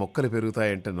ఎక్కడైనా మొక్కలు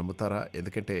పెరుగుతాయంటే నమ్ముతారా?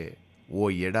 ఎందుకంటే ఓ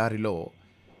ఎడారిలో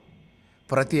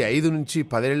ప్రతి 5 నుంచి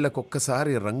 10 ఏళ్లకు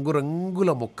ఒక్కసారి రంగురంగుల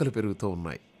మొక్కలు పెరుగుతూ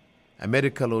ఉన్నాయి.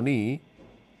 అమెరికాలోని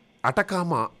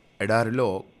అటకామా ఎడారిలో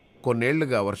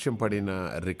కొన్నేళ్లుగా వర్షం పడిన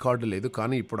రికార్డు లేదు.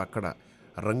 కానీ ఇప్పుడు అక్కడ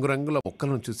రంగురంగుల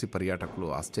మొక్కలను చూసి పర్యాటకులు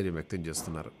ఆశ్చర్యం వ్యక్తం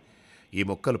చేస్తున్నారు. ఈ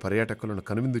మొక్కలు పర్యాటకులను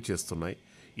కనువిందు చేస్తున్నాయి.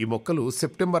 ఈ మొక్కలు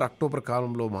సెప్టెంబర్, అక్టోబర్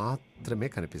కాలంలో మాత్రమే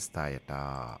కనిపిస్తాయట.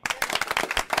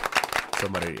 సో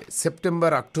మరి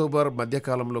సెప్టెంబర్, అక్టోబర్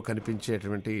మధ్యకాలంలో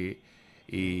కనిపించేటువంటి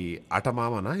ఈ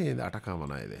అటకామా ఇది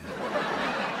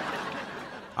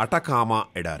అటకామా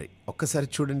ఎడారి ఒక్కసారి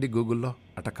చూడండి గూగుల్లో,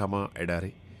 అటకామా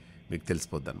ఎడారి మీకు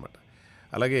తెలిసిపోద్ది అనమాట.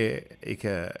 అలాగే ఇక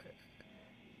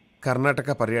కర్ణాటక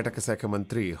పర్యాటక శాఖ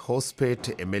మంత్రి హోస్పేట్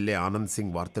ఎమ్మెల్యే ఆనంద్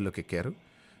సింగ్ వార్తల్లోకి ఎక్కారు.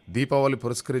 దీపావళి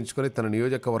పురస్కరించుకొని తన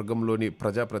నియోజకవర్గంలోని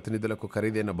ప్రజాప్రతినిధులకు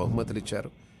ఖరీదైన బహుమతులు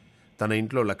ఇచ్చారు. తన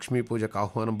ఇంట్లో లక్ష్మీ పూజకు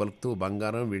ఆహ్వానం పలుకుతూ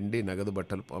బంగారం, వెండి, నగదు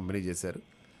బట్టలు పంపిణీ చేశారు.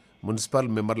 మున్సిపల్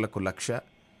మెంబర్లకు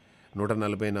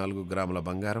 1,144 గ్రాముల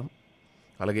బంగారం,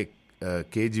 అలాగే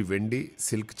కేజీ వెండి,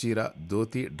 సిల్క్ చీర,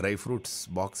 ధోతి, డ్రై ఫ్రూట్స్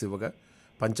బాక్స్ ఇవ్వగా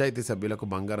పంచాయతీ సభ్యులకు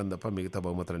బంగారం తప్ప మిగతా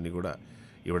బహుమతులన్నీ కూడా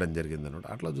ఇవ్వడం జరిగిందన్నమాట.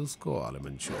 అట్లా చూసుకోవాలి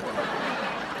మంచిగా.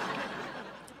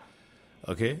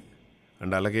 ఓకే.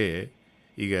 అండ్ అలాగే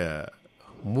ఇక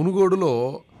మునుగోడులో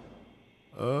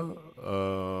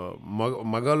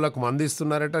మగవాళ్ళకు మంది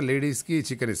ఇస్తున్నారట, లేడీస్కి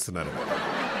చికెన్ ఇస్తున్నారట.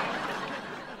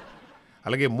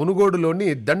 అలాగే మునుగోడులోని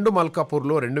దండు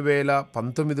మల్కాపూర్లో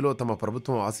 2019లో తమ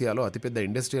ప్రభుత్వం ఆసియాలో అతిపెద్ద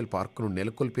ఇండస్ట్రియల్ పార్కును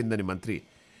నెలకొల్పిందని మంత్రి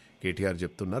కేటీఆర్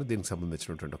చెప్తున్నారు. దీనికి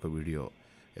సంబంధించినటువంటి ఒక వీడియో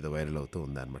ఏదో వైరల్ అవుతూ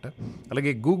ఉందన్నమాట.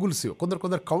 అలాగే గూగుల్ CEO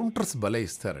కొందరు కౌంటర్స్ భలే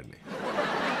ఇస్తారండి.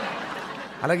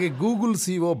 అలాగే గూగుల్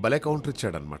CEO భలే కౌంటర్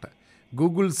ఇచ్చాడనమాట.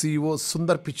 గూగుల్ CEO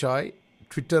సుందర్ పిచాయ్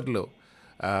ట్విట్టర్లో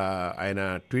ఆయన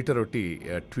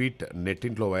ట్వీట్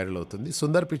నెట్టింట్లో వైరల్ అవుతుంది.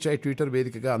 సుందర్ పిచాయ్ ట్విట్టర్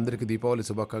వేదికగా అందరికీ దీపావళి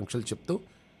శుభాకాంక్షలు చెప్తూ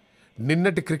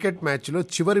నిన్నటి క్రికెట్ మ్యాచ్లో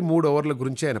చివరి 3 ఓవర్ల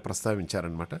గురించి ఆయన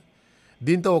ప్రస్తావించారనమాట.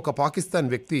 దీంతో ఒక పాకిస్తాన్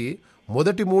వ్యక్తి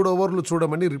మొదటి 3 ఓవర్లు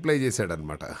చూడమని రిప్లై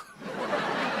చేశాడనమాట.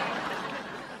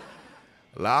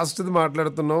 లాస్ట్ది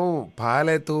మాట్లాడుతున్నాం,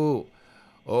 పహలే తూ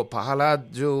ఓ పహలా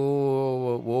జో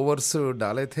ఓవర్స్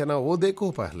డాలే థే నా ఓ దేఖో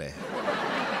పహలే.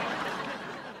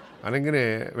 అనగానే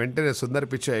వెంటనే సుందర్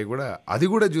పిచ్చాయి కూడా అది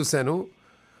కూడా చూశాను,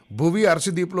 భువి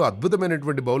హర్షదీప్లో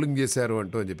అద్భుతమైనటువంటి బౌలింగ్ చేశారు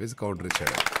అంటూ అని చెప్పేసి కౌంటర్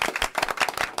ఇచ్చాడు.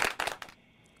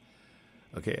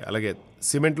 ఓకే, అలాగే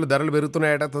సిమెంట్లు ధరలు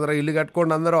పెరుగుతున్నాయట, తొందరగా ఇల్లు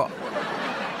కట్టుకోండి అందరూ.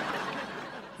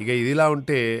 ఇక ఇదిలా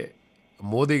ఉంటే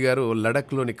మోదీ గారు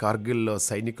లడఖ్లోని కార్గిల్లో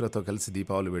సైనికులతో కలిసి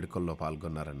దీపావళి వేడుకల్లో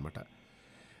పాల్గొన్నారనమాట.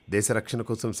 దేశ రక్షణ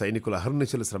కోసం సైనికులు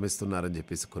అహర్నిశలు శ్రమిస్తున్నారని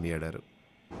చెప్పేసి కొనియాడారు.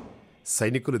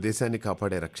 సైనికులు దేశాన్ని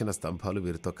కాపాడే రక్షణ స్తంభాలు,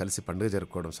 వీరితో కలిసి పండుగ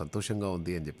జరుపుకోవడం సంతోషంగా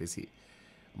ఉంది అని చెప్పేసి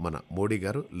మన మోడీ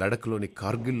గారు లడఖ్లోని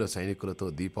కార్గిల్లో సైనికులతో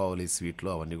దీపావళి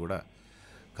స్వీట్లు అవన్నీ కూడా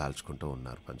కాల్చుకుంటూ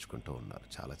ఉన్నారు, పంచుకుంటూ ఉన్నారు.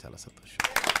 చాలా చాలా సంతోషం.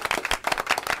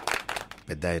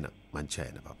 పెద్ద ఆయన, మంచి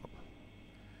ఆయన పాపం.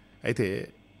 అయితే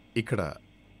ఇక్కడ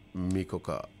మీకు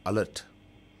ఒక అలర్ట్,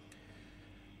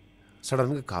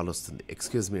 సడన్గా కాల్ వస్తుంది.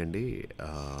 ఎక్స్క్యూజ్ మీ అండి,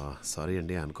 సారీ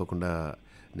అండి, అనుకోకుండా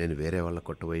నేను వేరే వాళ్ళ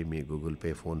కొట్టబోయి మీ గూగుల్ పే,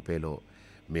 ఫోన్పేలో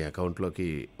మీ అకౌంట్లోకి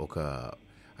ఒక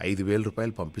 5,000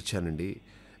 రూపాయలు పంపించానండి.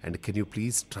 And can you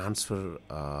please transfer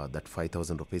that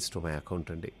 5,000 rupees to my account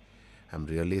అండి. ఐఎమ్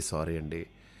రియల్లీ సారీ అండి,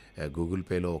 గూగుల్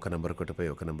పేలో ఒక నెంబర్ కొట్టిపోయి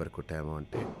ఒక నెంబర్ కొట్టాము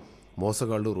అంటే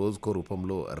మోసగాళ్ళు రోజుకో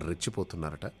రూపంలో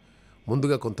రెచ్చిపోతున్నారట.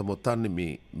 ముందుగా కొంత మొత్తాన్ని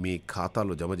మీ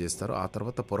ఖాతాలో జమ చేస్తారు, ఆ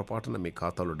తర్వాత పొరపాటున మీ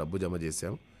ఖాతాలో డబ్బు జమ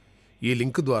చేశాం, ఈ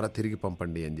లింక్ ద్వారా తిరిగి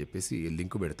పంపండి అని చెప్పేసి ఈ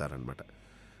లింక్ పెడతారనమాట.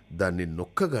 దాన్ని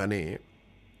నొక్కగానే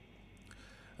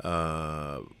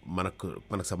మనకు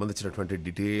సంబంధించినటువంటి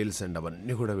డీటెయిల్స్ అండ్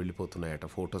అవన్నీ కూడా వెళ్ళిపోతున్నాయట,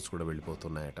 ఫొటోస్ కూడా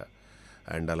వెళ్ళిపోతున్నాయట,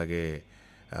 అండ్ అలాగే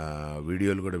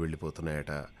వీడియోలు కూడా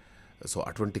వెళ్ళిపోతున్నాయట. సో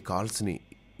అటువంటి కాల్స్ని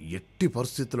ఎట్టి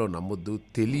పరిస్థితుల్లో నమ్మొద్దు.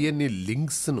 తెలియని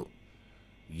లింక్స్ను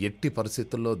ఎట్టి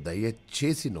పరిస్థితుల్లో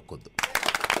దయచేసి నొక్కొద్దు.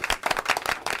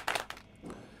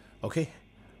 ఓకే,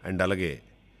 అండ్ అలాగే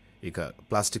ఇక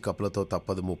ప్లాస్టిక్ కప్పులతో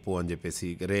తప్పదు ముప్పు అని చెప్పేసి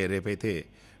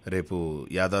రేపు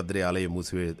యాదాద్రి ఆలయం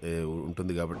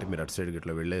ఉంటుంది కాబట్టి మీరు అటు సైడ్కి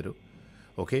ఇట్లా వెళ్ళారు.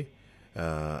 ఓకే,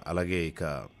 అలాగే ఇక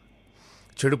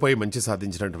చెడుపై మంచి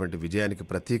సాధించినటువంటి విజయానికి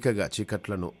ప్రతీకగా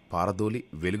చీకట్లను పారదోలి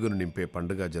వెలుగును నింపే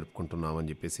పండుగ జరుపుకుంటున్నామని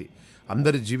చెప్పేసి,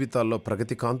 అందరి జీవితాల్లో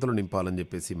ప్రగతి కాంతులు నింపాలని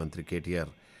చెప్పేసి మంత్రి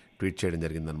కేటీఆర్ ట్వీట్ చేయడం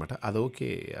జరిగిందనమాట. అది ఓకే,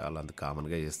 వాళ్ళంత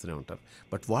కామన్గా చేస్తూనే ఉంటారు.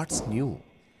 But what's new?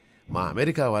 మా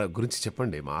అమెరికా గురించి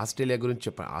చెప్పండి, మా ఆస్ట్రేలియా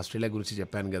గురించి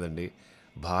చెప్పాను కదండి.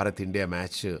 Bharat India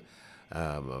match,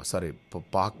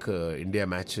 Pak India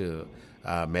match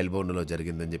మెల్బోర్న్లో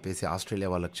జరిగిందని చెప్పేసి ఆస్ట్రేలియా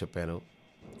వాళ్ళకి చెప్పాను.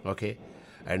 ఓకే,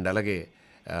 అండ్ అలాగే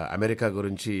అమెరికా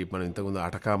గురించి మనం ఇంతకుముందు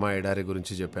అటకామా ఎడారి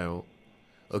గురించి చెప్పాము.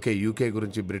 ఓకే, యూకే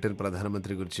గురించి, బ్రిటన్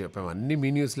ప్రధానమంత్రి గురించి చెప్పాము. అన్నీ మీ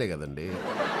న్యూస్లే కదండి.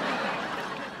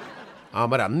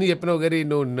 మరి అన్నీ చెప్పినావు గారి,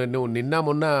 నువ్వు నిన్న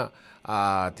మొన్న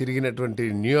తిరిగినటువంటి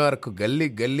న్యూయార్క్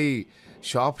గల్లీ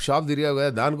షాప్ తిరిగావు కదా,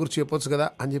 దాని గురించి చెప్పొచ్చు కదా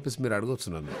అని చెప్పేసి మీరు అడగవచ్చు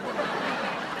నన్ను.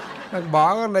 నాకు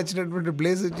బాగా నచ్చినటువంటి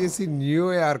ప్లేస్ వచ్చేసి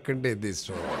న్యూయార్క్ అంటే ఎంత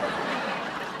ఇష్టం.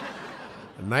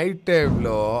 నైట్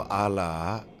టైంలో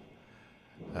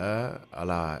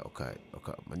అలా ఒక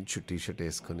మంచి టీషర్ట్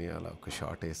వేసుకొని, అలా ఒక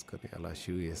షార్ట్ వేసుకొని, అలా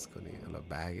షూ వేసుకొని, అలా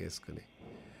బ్యాగ్ వేసుకొని,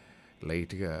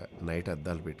 లైట్గా నైట్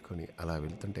అద్దాలు పెట్టుకొని అలా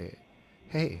వెళ్తుంటే,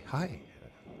 hey hi,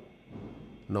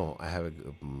 no I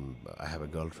have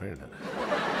a girl friend.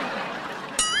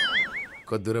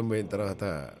 కొద్ది దూరం పోయిన తర్వాత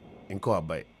ఇంకో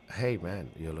అబ్బాయి, hey man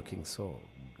you're looking so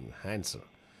handsome.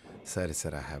 సరే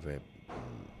sir, I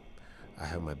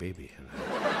have my baby.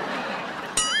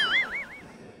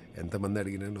 ఎంతమంది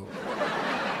అడిగినాను.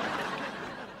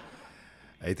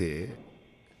 అయితే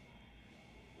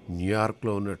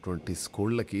న్యూయార్క్లో ఉన్నటువంటి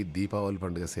స్కూళ్ళకి దీపావళి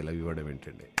పండుగ సెలవు ఇవ్వడం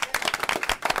ఏంటండి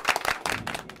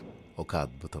ఒక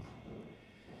అద్భుతం.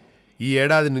 ఈ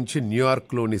ఏడాది నుంచి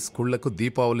న్యూయార్క్లోని స్కూళ్లకు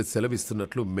దీపావళి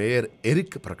సెలవిస్తున్నట్లు మేయర్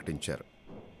ఎరిక్ ప్రకటించారు.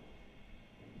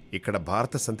 ఇక్కడ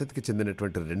భారత సంతతికి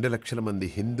చెందినటువంటి 2 లక్షల మంది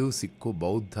హిందూ, సిక్కు,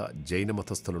 బౌద్ధ, జైన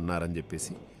మతస్థులున్నారని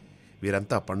చెప్పేసి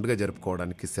వీరంతా పండుగ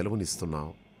జరుపుకోవడానికి సెలవునిస్తున్నాం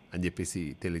అని చెప్పేసి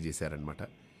తెలియజేశారనమాట.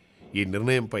 ఈ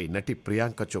నిర్ణయంపై నటి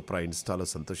ప్రియాంక చోప్రా ఇన్స్టాలో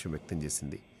సంతోషం వ్యక్తం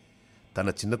చేసింది. తన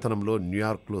చిన్నతనంలో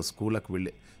న్యూయార్క్లో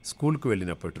స్కూల్కు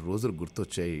వెళ్ళినప్పటి రోజులు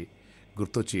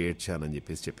గుర్తొచ్చి ఏడ్చానని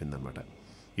చెప్పేసి చెప్పిందనమాట.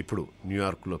 ఇప్పుడు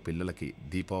న్యూయార్క్లో పిల్లలకి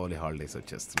దీపావళి హాలిడేస్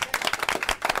వచ్చేస్తున్నాయి.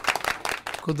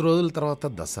 కొద్ది రోజుల తర్వాత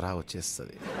దసరా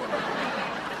వచ్చేస్తుంది,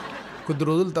 కొద్ది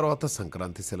రోజుల తర్వాత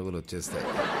సంక్రాంతి సెలవులు వచ్చేస్తాయి,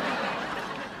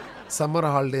 సమ్మర్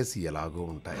హాలిడేస్ ఎలాగో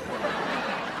ఉంటాయి,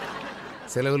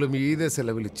 సెలవులు మీదే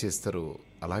సెలవులు ఇచ్చేస్తారు.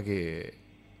 అలాగే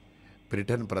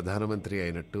బ్రిటన్ ప్రధానమంత్రి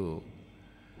అయినట్టు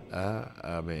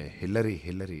ఆమె హిల్లరీ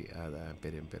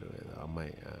పేరేం పేరు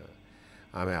అమ్మాయి,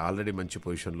 ఆమె ఆల్రెడీ మంచి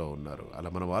పొజిషన్లో ఉన్నారు. అలా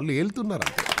మన వాళ్ళు వెళ్తున్నారు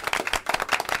అంతే.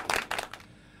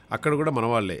 అక్కడ కూడా మన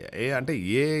వాళ్ళే, అంటే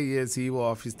ఏ సీఈఓ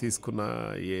ఆఫీస్ తీసుకున్నా,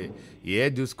 ఏ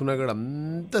చూసుకున్నా కూడా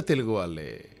అంతా తెలుగు వాళ్ళే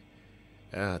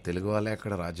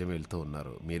అక్కడ రాజ్యం వెళ్తూ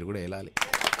ఉన్నారు. మీరు కూడా వెళ్ళాలి.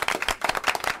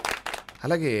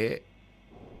 అలాగే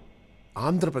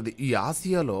ఆంధ్రప్రదేశ్ ఈ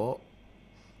ఆసియాలో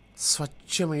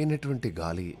స్వచ్ఛమైనటువంటి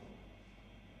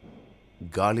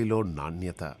గాలిలో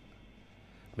నాణ్యత.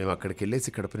 మేము అక్కడికి వెళ్ళేసి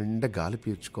కడుపు నిండా గాలి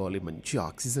పీల్చుకోవాలి, మంచి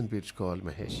ఆక్సిజన్ పీల్చుకోవాలి.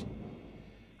 మహేష్,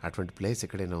 అటువంటి ప్లేస్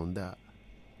ఎక్కడైనా ఉందా?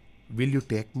 Will you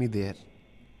take me there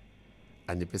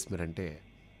అని చెప్పేసి మీరంటే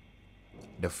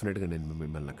డెఫినెట్గా నేను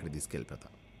మిమ్మల్ని అక్కడికి తీసుకెళ్ళిపోతా.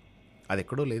 అది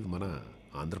ఎక్కడో లేదు, మన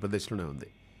ఆంధ్రప్రదేశ్లోనే ఉంది.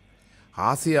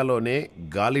 ఆసియాలోనే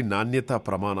గాలి నాణ్యత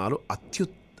ప్రమాణాలు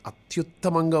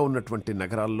అత్యుత్తమంగా ఉన్నటువంటి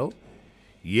నగరాల్లో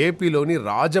ఏపీలోని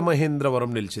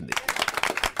రాజమహేంద్రవరం నిలిచింది.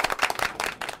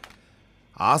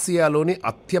 ఆసియాలోని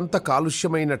అత్యంత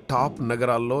కాలుష్యమైన టాప్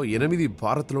నగరాల్లో 8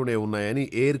 భారత్లోనే ఉన్నాయని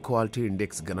ఎయిర్ క్వాలిటీ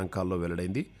ఇండెక్స్ గణాంకాల్లో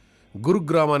వెల్లడైంది.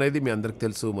 గురుగ్రామ్ అనేది మీ అందరికి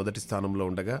తెలుసు మొదటి స్థానంలో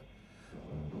ఉండగా,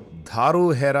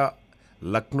 ధారూహెరా,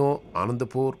 లక్నో,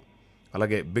 ఆనందపూర్,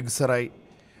 అలాగే బిగ్సరాయ్,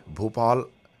 భూపాల్,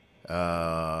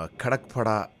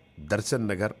 ఖడక్పడా, దర్శన్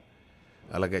నగర్,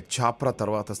 అలాగే ఛాప్రా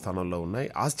తర్వాత స్థానంలో ఉన్నాయి.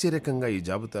 ఆశ్చర్యకంగా ఈ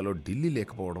జాబితాలో ఢిల్లీ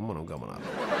లేకపోవడం మనం గమనాలి.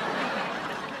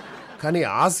 కానీ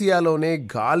ఆసియాలోనే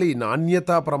గాలి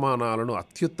నాణ్యతా ప్రమాణాలను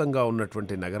అత్యుత్తంగా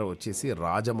ఉన్నటువంటి నగరం వచ్చేసి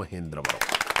రాజమహేంద్రవరం.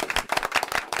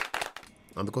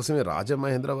 అందుకోసమే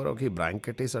రాజమహేంద్రవరంకి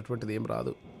బ్రాంకెటేస్ అటువంటిది ఏం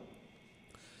రాదు.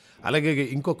 అలాగే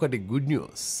ఇంకొకటి గుడ్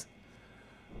న్యూస్,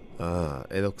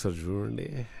 ఏదో ఒకసారి చూడండి.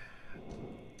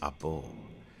 అబ్బో,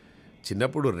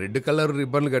 చిన్నప్పుడు రెడ్ కలర్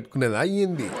రిబ్బన్లు కట్టుకునేది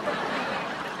అయ్యింది,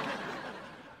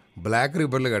 బ్లాక్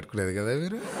రిబ్బన్లు కట్టుకునేది కదా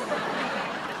మీరు.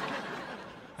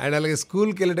 అండ్ అలాగే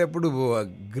స్కూల్కి వెళ్ళేటప్పుడు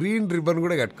గ్రీన్ రిబ్బన్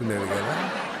కూడా కట్టుకునేది కదా.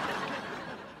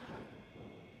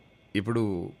 ఇప్పుడు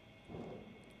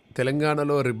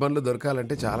తెలంగాణలో రిబ్బన్లు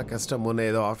దొరకాలంటే చాలా కష్టం. మొన్న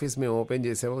ఏదో ఆఫీస్ మేము ఓపెన్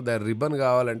చేసాము, దాని రిబ్బన్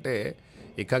కావాలంటే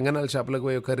ఈ కంగనాల షాపులకు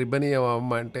పోయి ఒక రిబ్బన్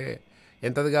ఇవ్వమ్మ అంటే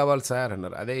ఎంతది కావాలి సార్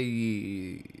అన్నారు. అదే ఈ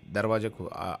దర్వాజకు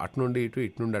అటు నుండి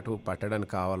ఇటు నుండి అటు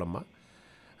పట్టడానికి కావాలమ్మా,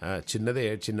 చిన్నదే,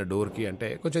 చిన్న డోర్కి అంటే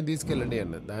కొంచెం తీసుకెళ్ళండి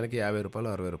అన్నది. దానికి 50 రూపాయలు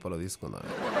 60 రూపాయలు తీసుకున్నాను.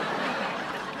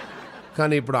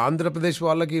 కానీ ఇప్పుడు ఆంధ్రప్రదేశ్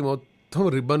వాళ్ళకి మొత్తం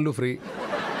రిబ్బన్లు ఫ్రీ.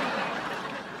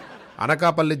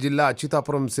 అనకాపల్లి జిల్లా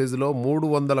అచ్యుతాపురం సేజ్లో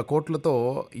 300 కోట్లతో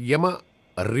యమ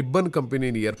రిబ్బన్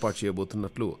కంపెనీని ఏర్పాటు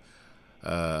చేయబోతున్నట్లు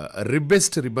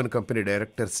రిబ్బెస్ట్ రిబ్బన్ కంపెనీ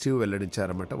డైరెక్టర్ స్టీవ్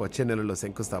వెల్లడించారన్నమాట. వచ్చే నెలలో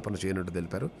శంకుస్థాపన చేయనున్నట్టు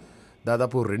తెలిపారు.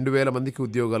 దాదాపు 2000 మందికి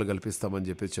ఉద్యోగాలు కల్పిస్తామని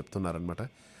చెప్పి చెప్తున్నారనమాట.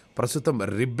 ప్రస్తుతం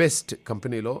రిబ్బెస్ట్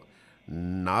కంపెనీలో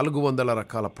 400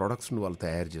 రకాల ప్రొడక్ట్స్ను వాళ్ళు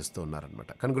తయారు చేస్తూ ఉన్నారనమాట.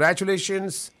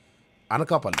 కంగ్రాచులేషన్స్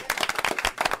అనకాపల్లి.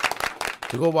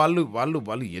 ఇగో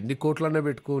వాళ్ళు ఎన్ని కోట్లన్నా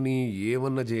పెట్టుకొని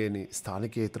ఏమన్నా చేయని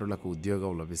స్థానికేతరులకు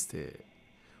ఉద్యోగం లభిస్తే,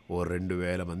 ఓ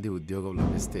 2000 మంది ఉద్యోగం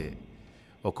లభిస్తే,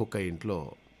 ఒక్కొక్క ఇంట్లో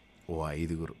ఓ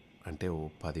 5 అంటే ఓ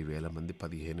 10,000 మంది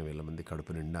 15,000 మంది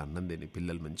కడుపు నిండా అన్నం తిని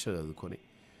పిల్లలు మంచిగా చదువుకొని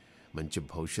మంచి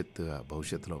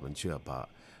భవిష్యత్తులో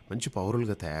మంచి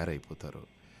పౌరులుగా తయారైపోతారు.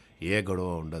 ఏ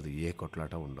గొడవ ఉండదు, ఏ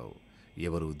కొట్లాట ఉండవు,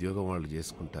 ఎవరు ఉద్యోగం వాళ్ళు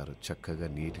చేసుకుంటారు, చక్కగా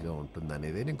నీట్గా ఉంటుంది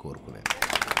అనేదే నేను కోరుకునేది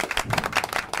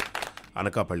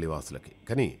అనకాపల్లి వాసులకి.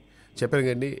 కానీ చెప్పాను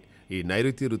కండి, ఈ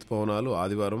నైరుతి ఋతుపవనాలు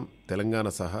ఆదివారం తెలంగాణ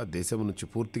సహా దేశం నుంచి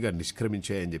పూర్తిగా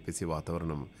నిష్క్రమించాయని చెప్పేసి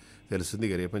వాతావరణం తెలుస్తుంది.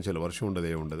 ఇక రేపంచెల వర్షం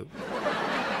ఉండదు.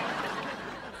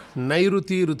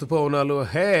 నైరుతి ఋతుపవనాలు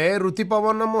హే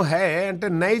ఋతుపవనము హే అంటే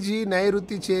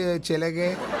నైరుతి చెలగే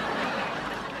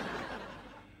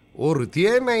ఓ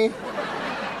ఋతియే నై.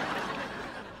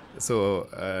 సో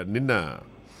నిన్న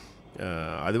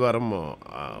ఆదివారం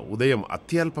ఉదయం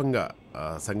అత్యల్పంగా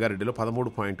సంగారెడ్డిలో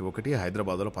 13.1,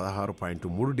 హైదరాబాద్లో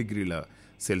 16.3 డిగ్రీల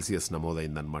సెల్సియస్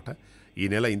నమోదైందనమాట. ఈ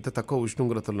నెల ఇంత తక్కువ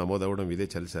ఉష్ణోగ్రతలు నమోదవడం ఇదే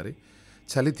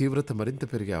చలి తీవ్రత మరింత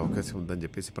పెరిగే అవకాశం ఉందని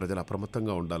చెప్పేసి ప్రజలు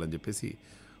అప్రమత్తంగా ఉండాలని చెప్పేసి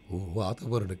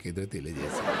వాతావరణ కేంద్రం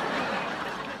తెలియజేశారు.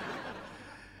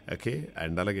 ఓకే.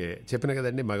 అండ్ అలాగే చెప్పిన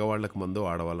కదండి, మగవాళ్లకు మందు,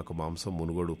 ఆడవాళ్లకు మాంసం,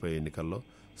 మునుగోడు ఉప ఎన్నికల్లో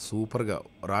సూపర్గా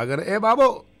రాగానే ఏ బాబు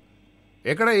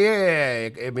ఎక్కడ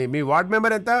మీ వార్డ్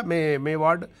మెంబర్ ఎంత? మీ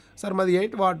వార్డ్ సార్ మాది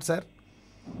 8 వార్డ్ సార్.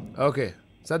 ఓకే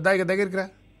సార్ దగ్గరికి రా,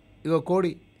 ఇగో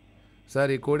కోడి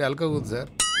సార్, ఈ కోడి అలకగుంది సార్,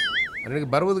 అన్నిటికి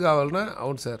బరువుది కావాలన్నా?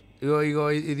 అవును సార్, ఇగో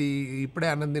ఇది ఇప్పుడే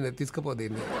అన్నం తినే తీసుకుపోతే.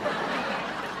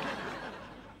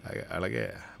 అలాగే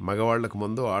మగవాళ్లకు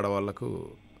మందు, ఆడవాళ్లకు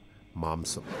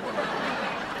మాంసం.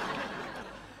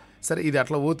 సరే, ఇది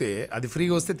అట్లా పోతే అది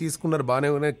ఫ్రీగా వస్తే తీసుకున్నారు, బాగానే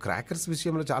ఉన్నాయి. క్రాకర్స్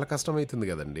విషయంలో చాలా కష్టమవుతుంది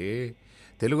కదండి.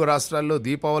 తెలుగు రాష్ట్రాల్లో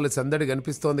దీపావళి సందడి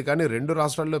కనిపిస్తోంది, కానీ 2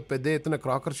 రాష్ట్రాల్లో పెద్ద ఎత్తున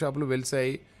క్రాకర్ షాపులు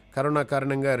వెలిసాయి. కరోనా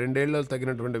కారణంగా 2 ఏళ్లలో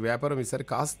తగినటువంటి వ్యాపారం ఈసారి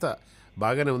కాస్త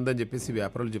బాగానే ఉందని చెప్పేసి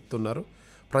వ్యాపారులు చెప్తున్నారు.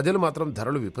 ప్రజలు మాత్రం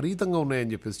ధరలు విపరీతంగా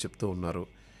ఉన్నాయని చెప్పేసి చెప్తూ ఉన్నారు.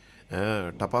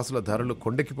 టపాసుల ధరలు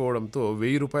కొండెక్కిపోవడంతో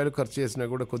 1000 రూపాయలు ఖర్చు చేసినా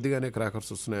కూడా కొద్దిగానే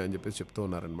క్రాకర్స్ వస్తున్నాయని చెప్పేసి చెప్తూ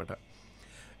ఉన్నారనమాట.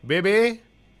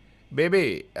 బేబీ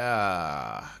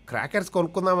క్రాకర్స్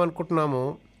కొనుక్కుందాం అనుకుంటున్నాము,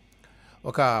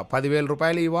 ఒక 10,000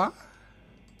 రూపాయలు ఇవా?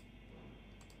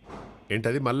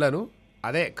 ఏంటది మళ్ళాను?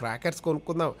 అదే క్రాకర్స్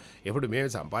కొనుక్కుందాం. ఇప్పుడు మేము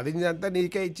సంపాదించినంతా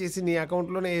నీకే ఇచ్చేసి నీ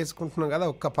అకౌంట్లోనే వేసుకుంటున్నాం కదా.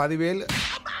 ఒక్క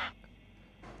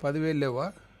 10,000 లేవా?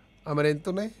 మరి ఎంత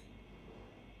ఉన్నాయి?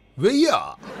 1000.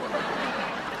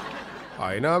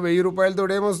 అయినా 1000 రూపాయలతో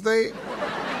ఏమొస్తాయి?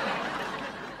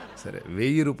 సరే,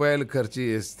 1000 రూపాయలు ఖర్చు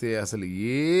చేస్తే అసలు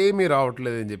ఏమీ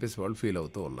రావట్లేదని చెప్పేసి వాళ్ళు ఫీల్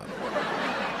అవుతూ ఉన్నారు.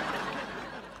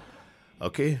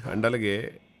 ఓకే. అండ్ అలాగే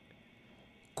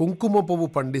కుంకుమ పువ్వు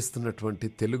పండిస్తున్నటువంటి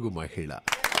తెలుగు మహిళ.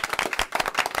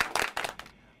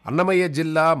 అన్నమయ్య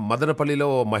జిల్లా మదనపల్లిలో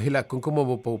ఓ మహిళ కుంకుమ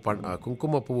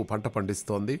పువ్వు పంట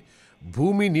పండిస్తోంది.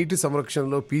 భూమి నీటి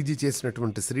సంరక్షణలో పీజీ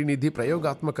చేసినటువంటి శ్రీనిధి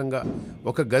ప్రయోగాత్మకంగా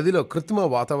ఒక గదిలో కృత్రిమ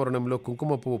వాతావరణంలో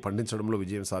కుంకుమ పువ్వు పండించడంలో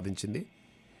విజయం సాధించింది.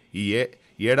 ఈ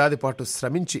ఏడాది పాటు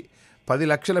శ్రమించి 10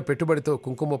 లక్షల పెట్టుబడితో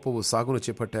కుంకుమ పువ్వు సాగును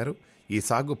చేపట్టారు. ఈ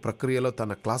సాగు ప్రక్రియలో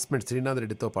తన క్లాస్మేట్ శ్రీనాథ్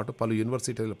రెడ్డితో పాటు పలు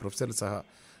యూనివర్సిటీల ప్రొఫెసర్లు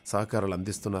సహకారాలు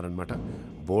అందిస్తున్నారనమాట.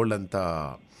 బోల్డ్ అంతా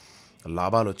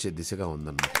లాభాలు వచ్చే దిశగా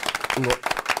ఉందన్నమాట.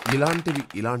 ఇలాంటివి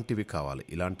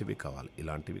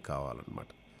కావాలన్నమాట.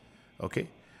 ఓకే.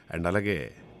 అండ్ అలాగే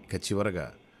ఇక చివరగా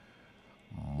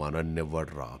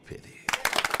మనన్నెవ్వడు రాపేది.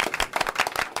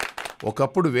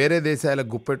 ఒకప్పుడు వేరే దేశాల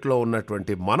గుప్పెట్లో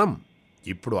ఉన్నటువంటి మనం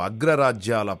ఇప్పుడు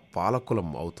అగ్రరాజ్యాల పాలకులం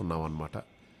అవుతున్నాం అన్నమాట.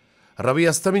 రవి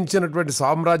అస్తమించినటువంటి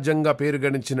సామ్రాజ్యంగా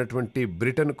పేరుగణించినటువంటి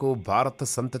బ్రిటన్కు భారత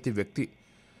సంతతి వ్యక్తి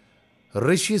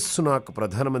రిషి సునాక్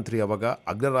ప్రధానమంత్రి అవ్వగా,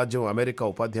 అగ్రరాజ్యం అమెరికా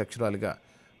ఉపాధ్యక్షురాలిగా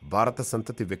భారత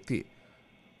సంతతి వ్యక్తి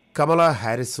కమలా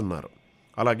హ్యారిస్ ఉన్నారు.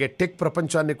 అలాగే టెక్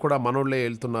ప్రపంచాన్ని కూడా మనోళ్లే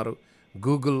వెళ్తున్నారు.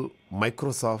 గూగుల్,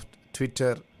 మైక్రోసాఫ్ట్,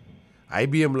 ట్విట్టర్,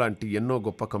 IBM లాంటి ఎన్నో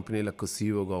గొప్ప కంపెనీలకు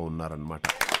సీఈఓగా ఉన్నారన్నమాట.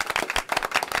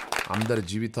 అందరి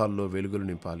జీవితాల్లో వెలుగులు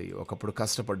నింపాలి. ఒకప్పుడు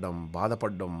కష్టపడ్డాం,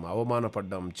 బాధపడ్డాం,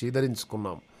 అవమానపడ్డాం,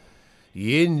 చీదరించుకున్నాం.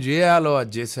 ఏం చేయాలో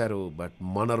అది చేశారు. బట్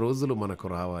మన రోజులు మనకు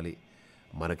రావాలి.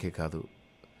 మనకే కాదు,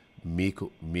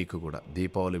 మీకు కూడా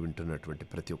దీపావళి వింటున్నటువంటి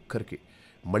ప్రతి ఒక్కరికి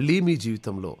మళ్ళీ మీ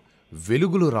జీవితంలో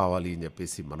వెలుగులు రావాలి అని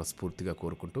చెప్పేసి మనస్ఫూర్తిగా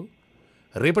కోరుకుంటూ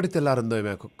రేపటి తెల్లారందో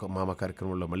మామ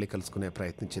కార్యక్రమంలో మళ్ళీ కలుసుకునే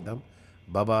ప్రయత్నించేద్దాం.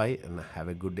 Bye and have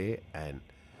a good day and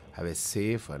have a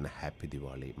safe and happy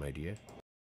Diwali my dear.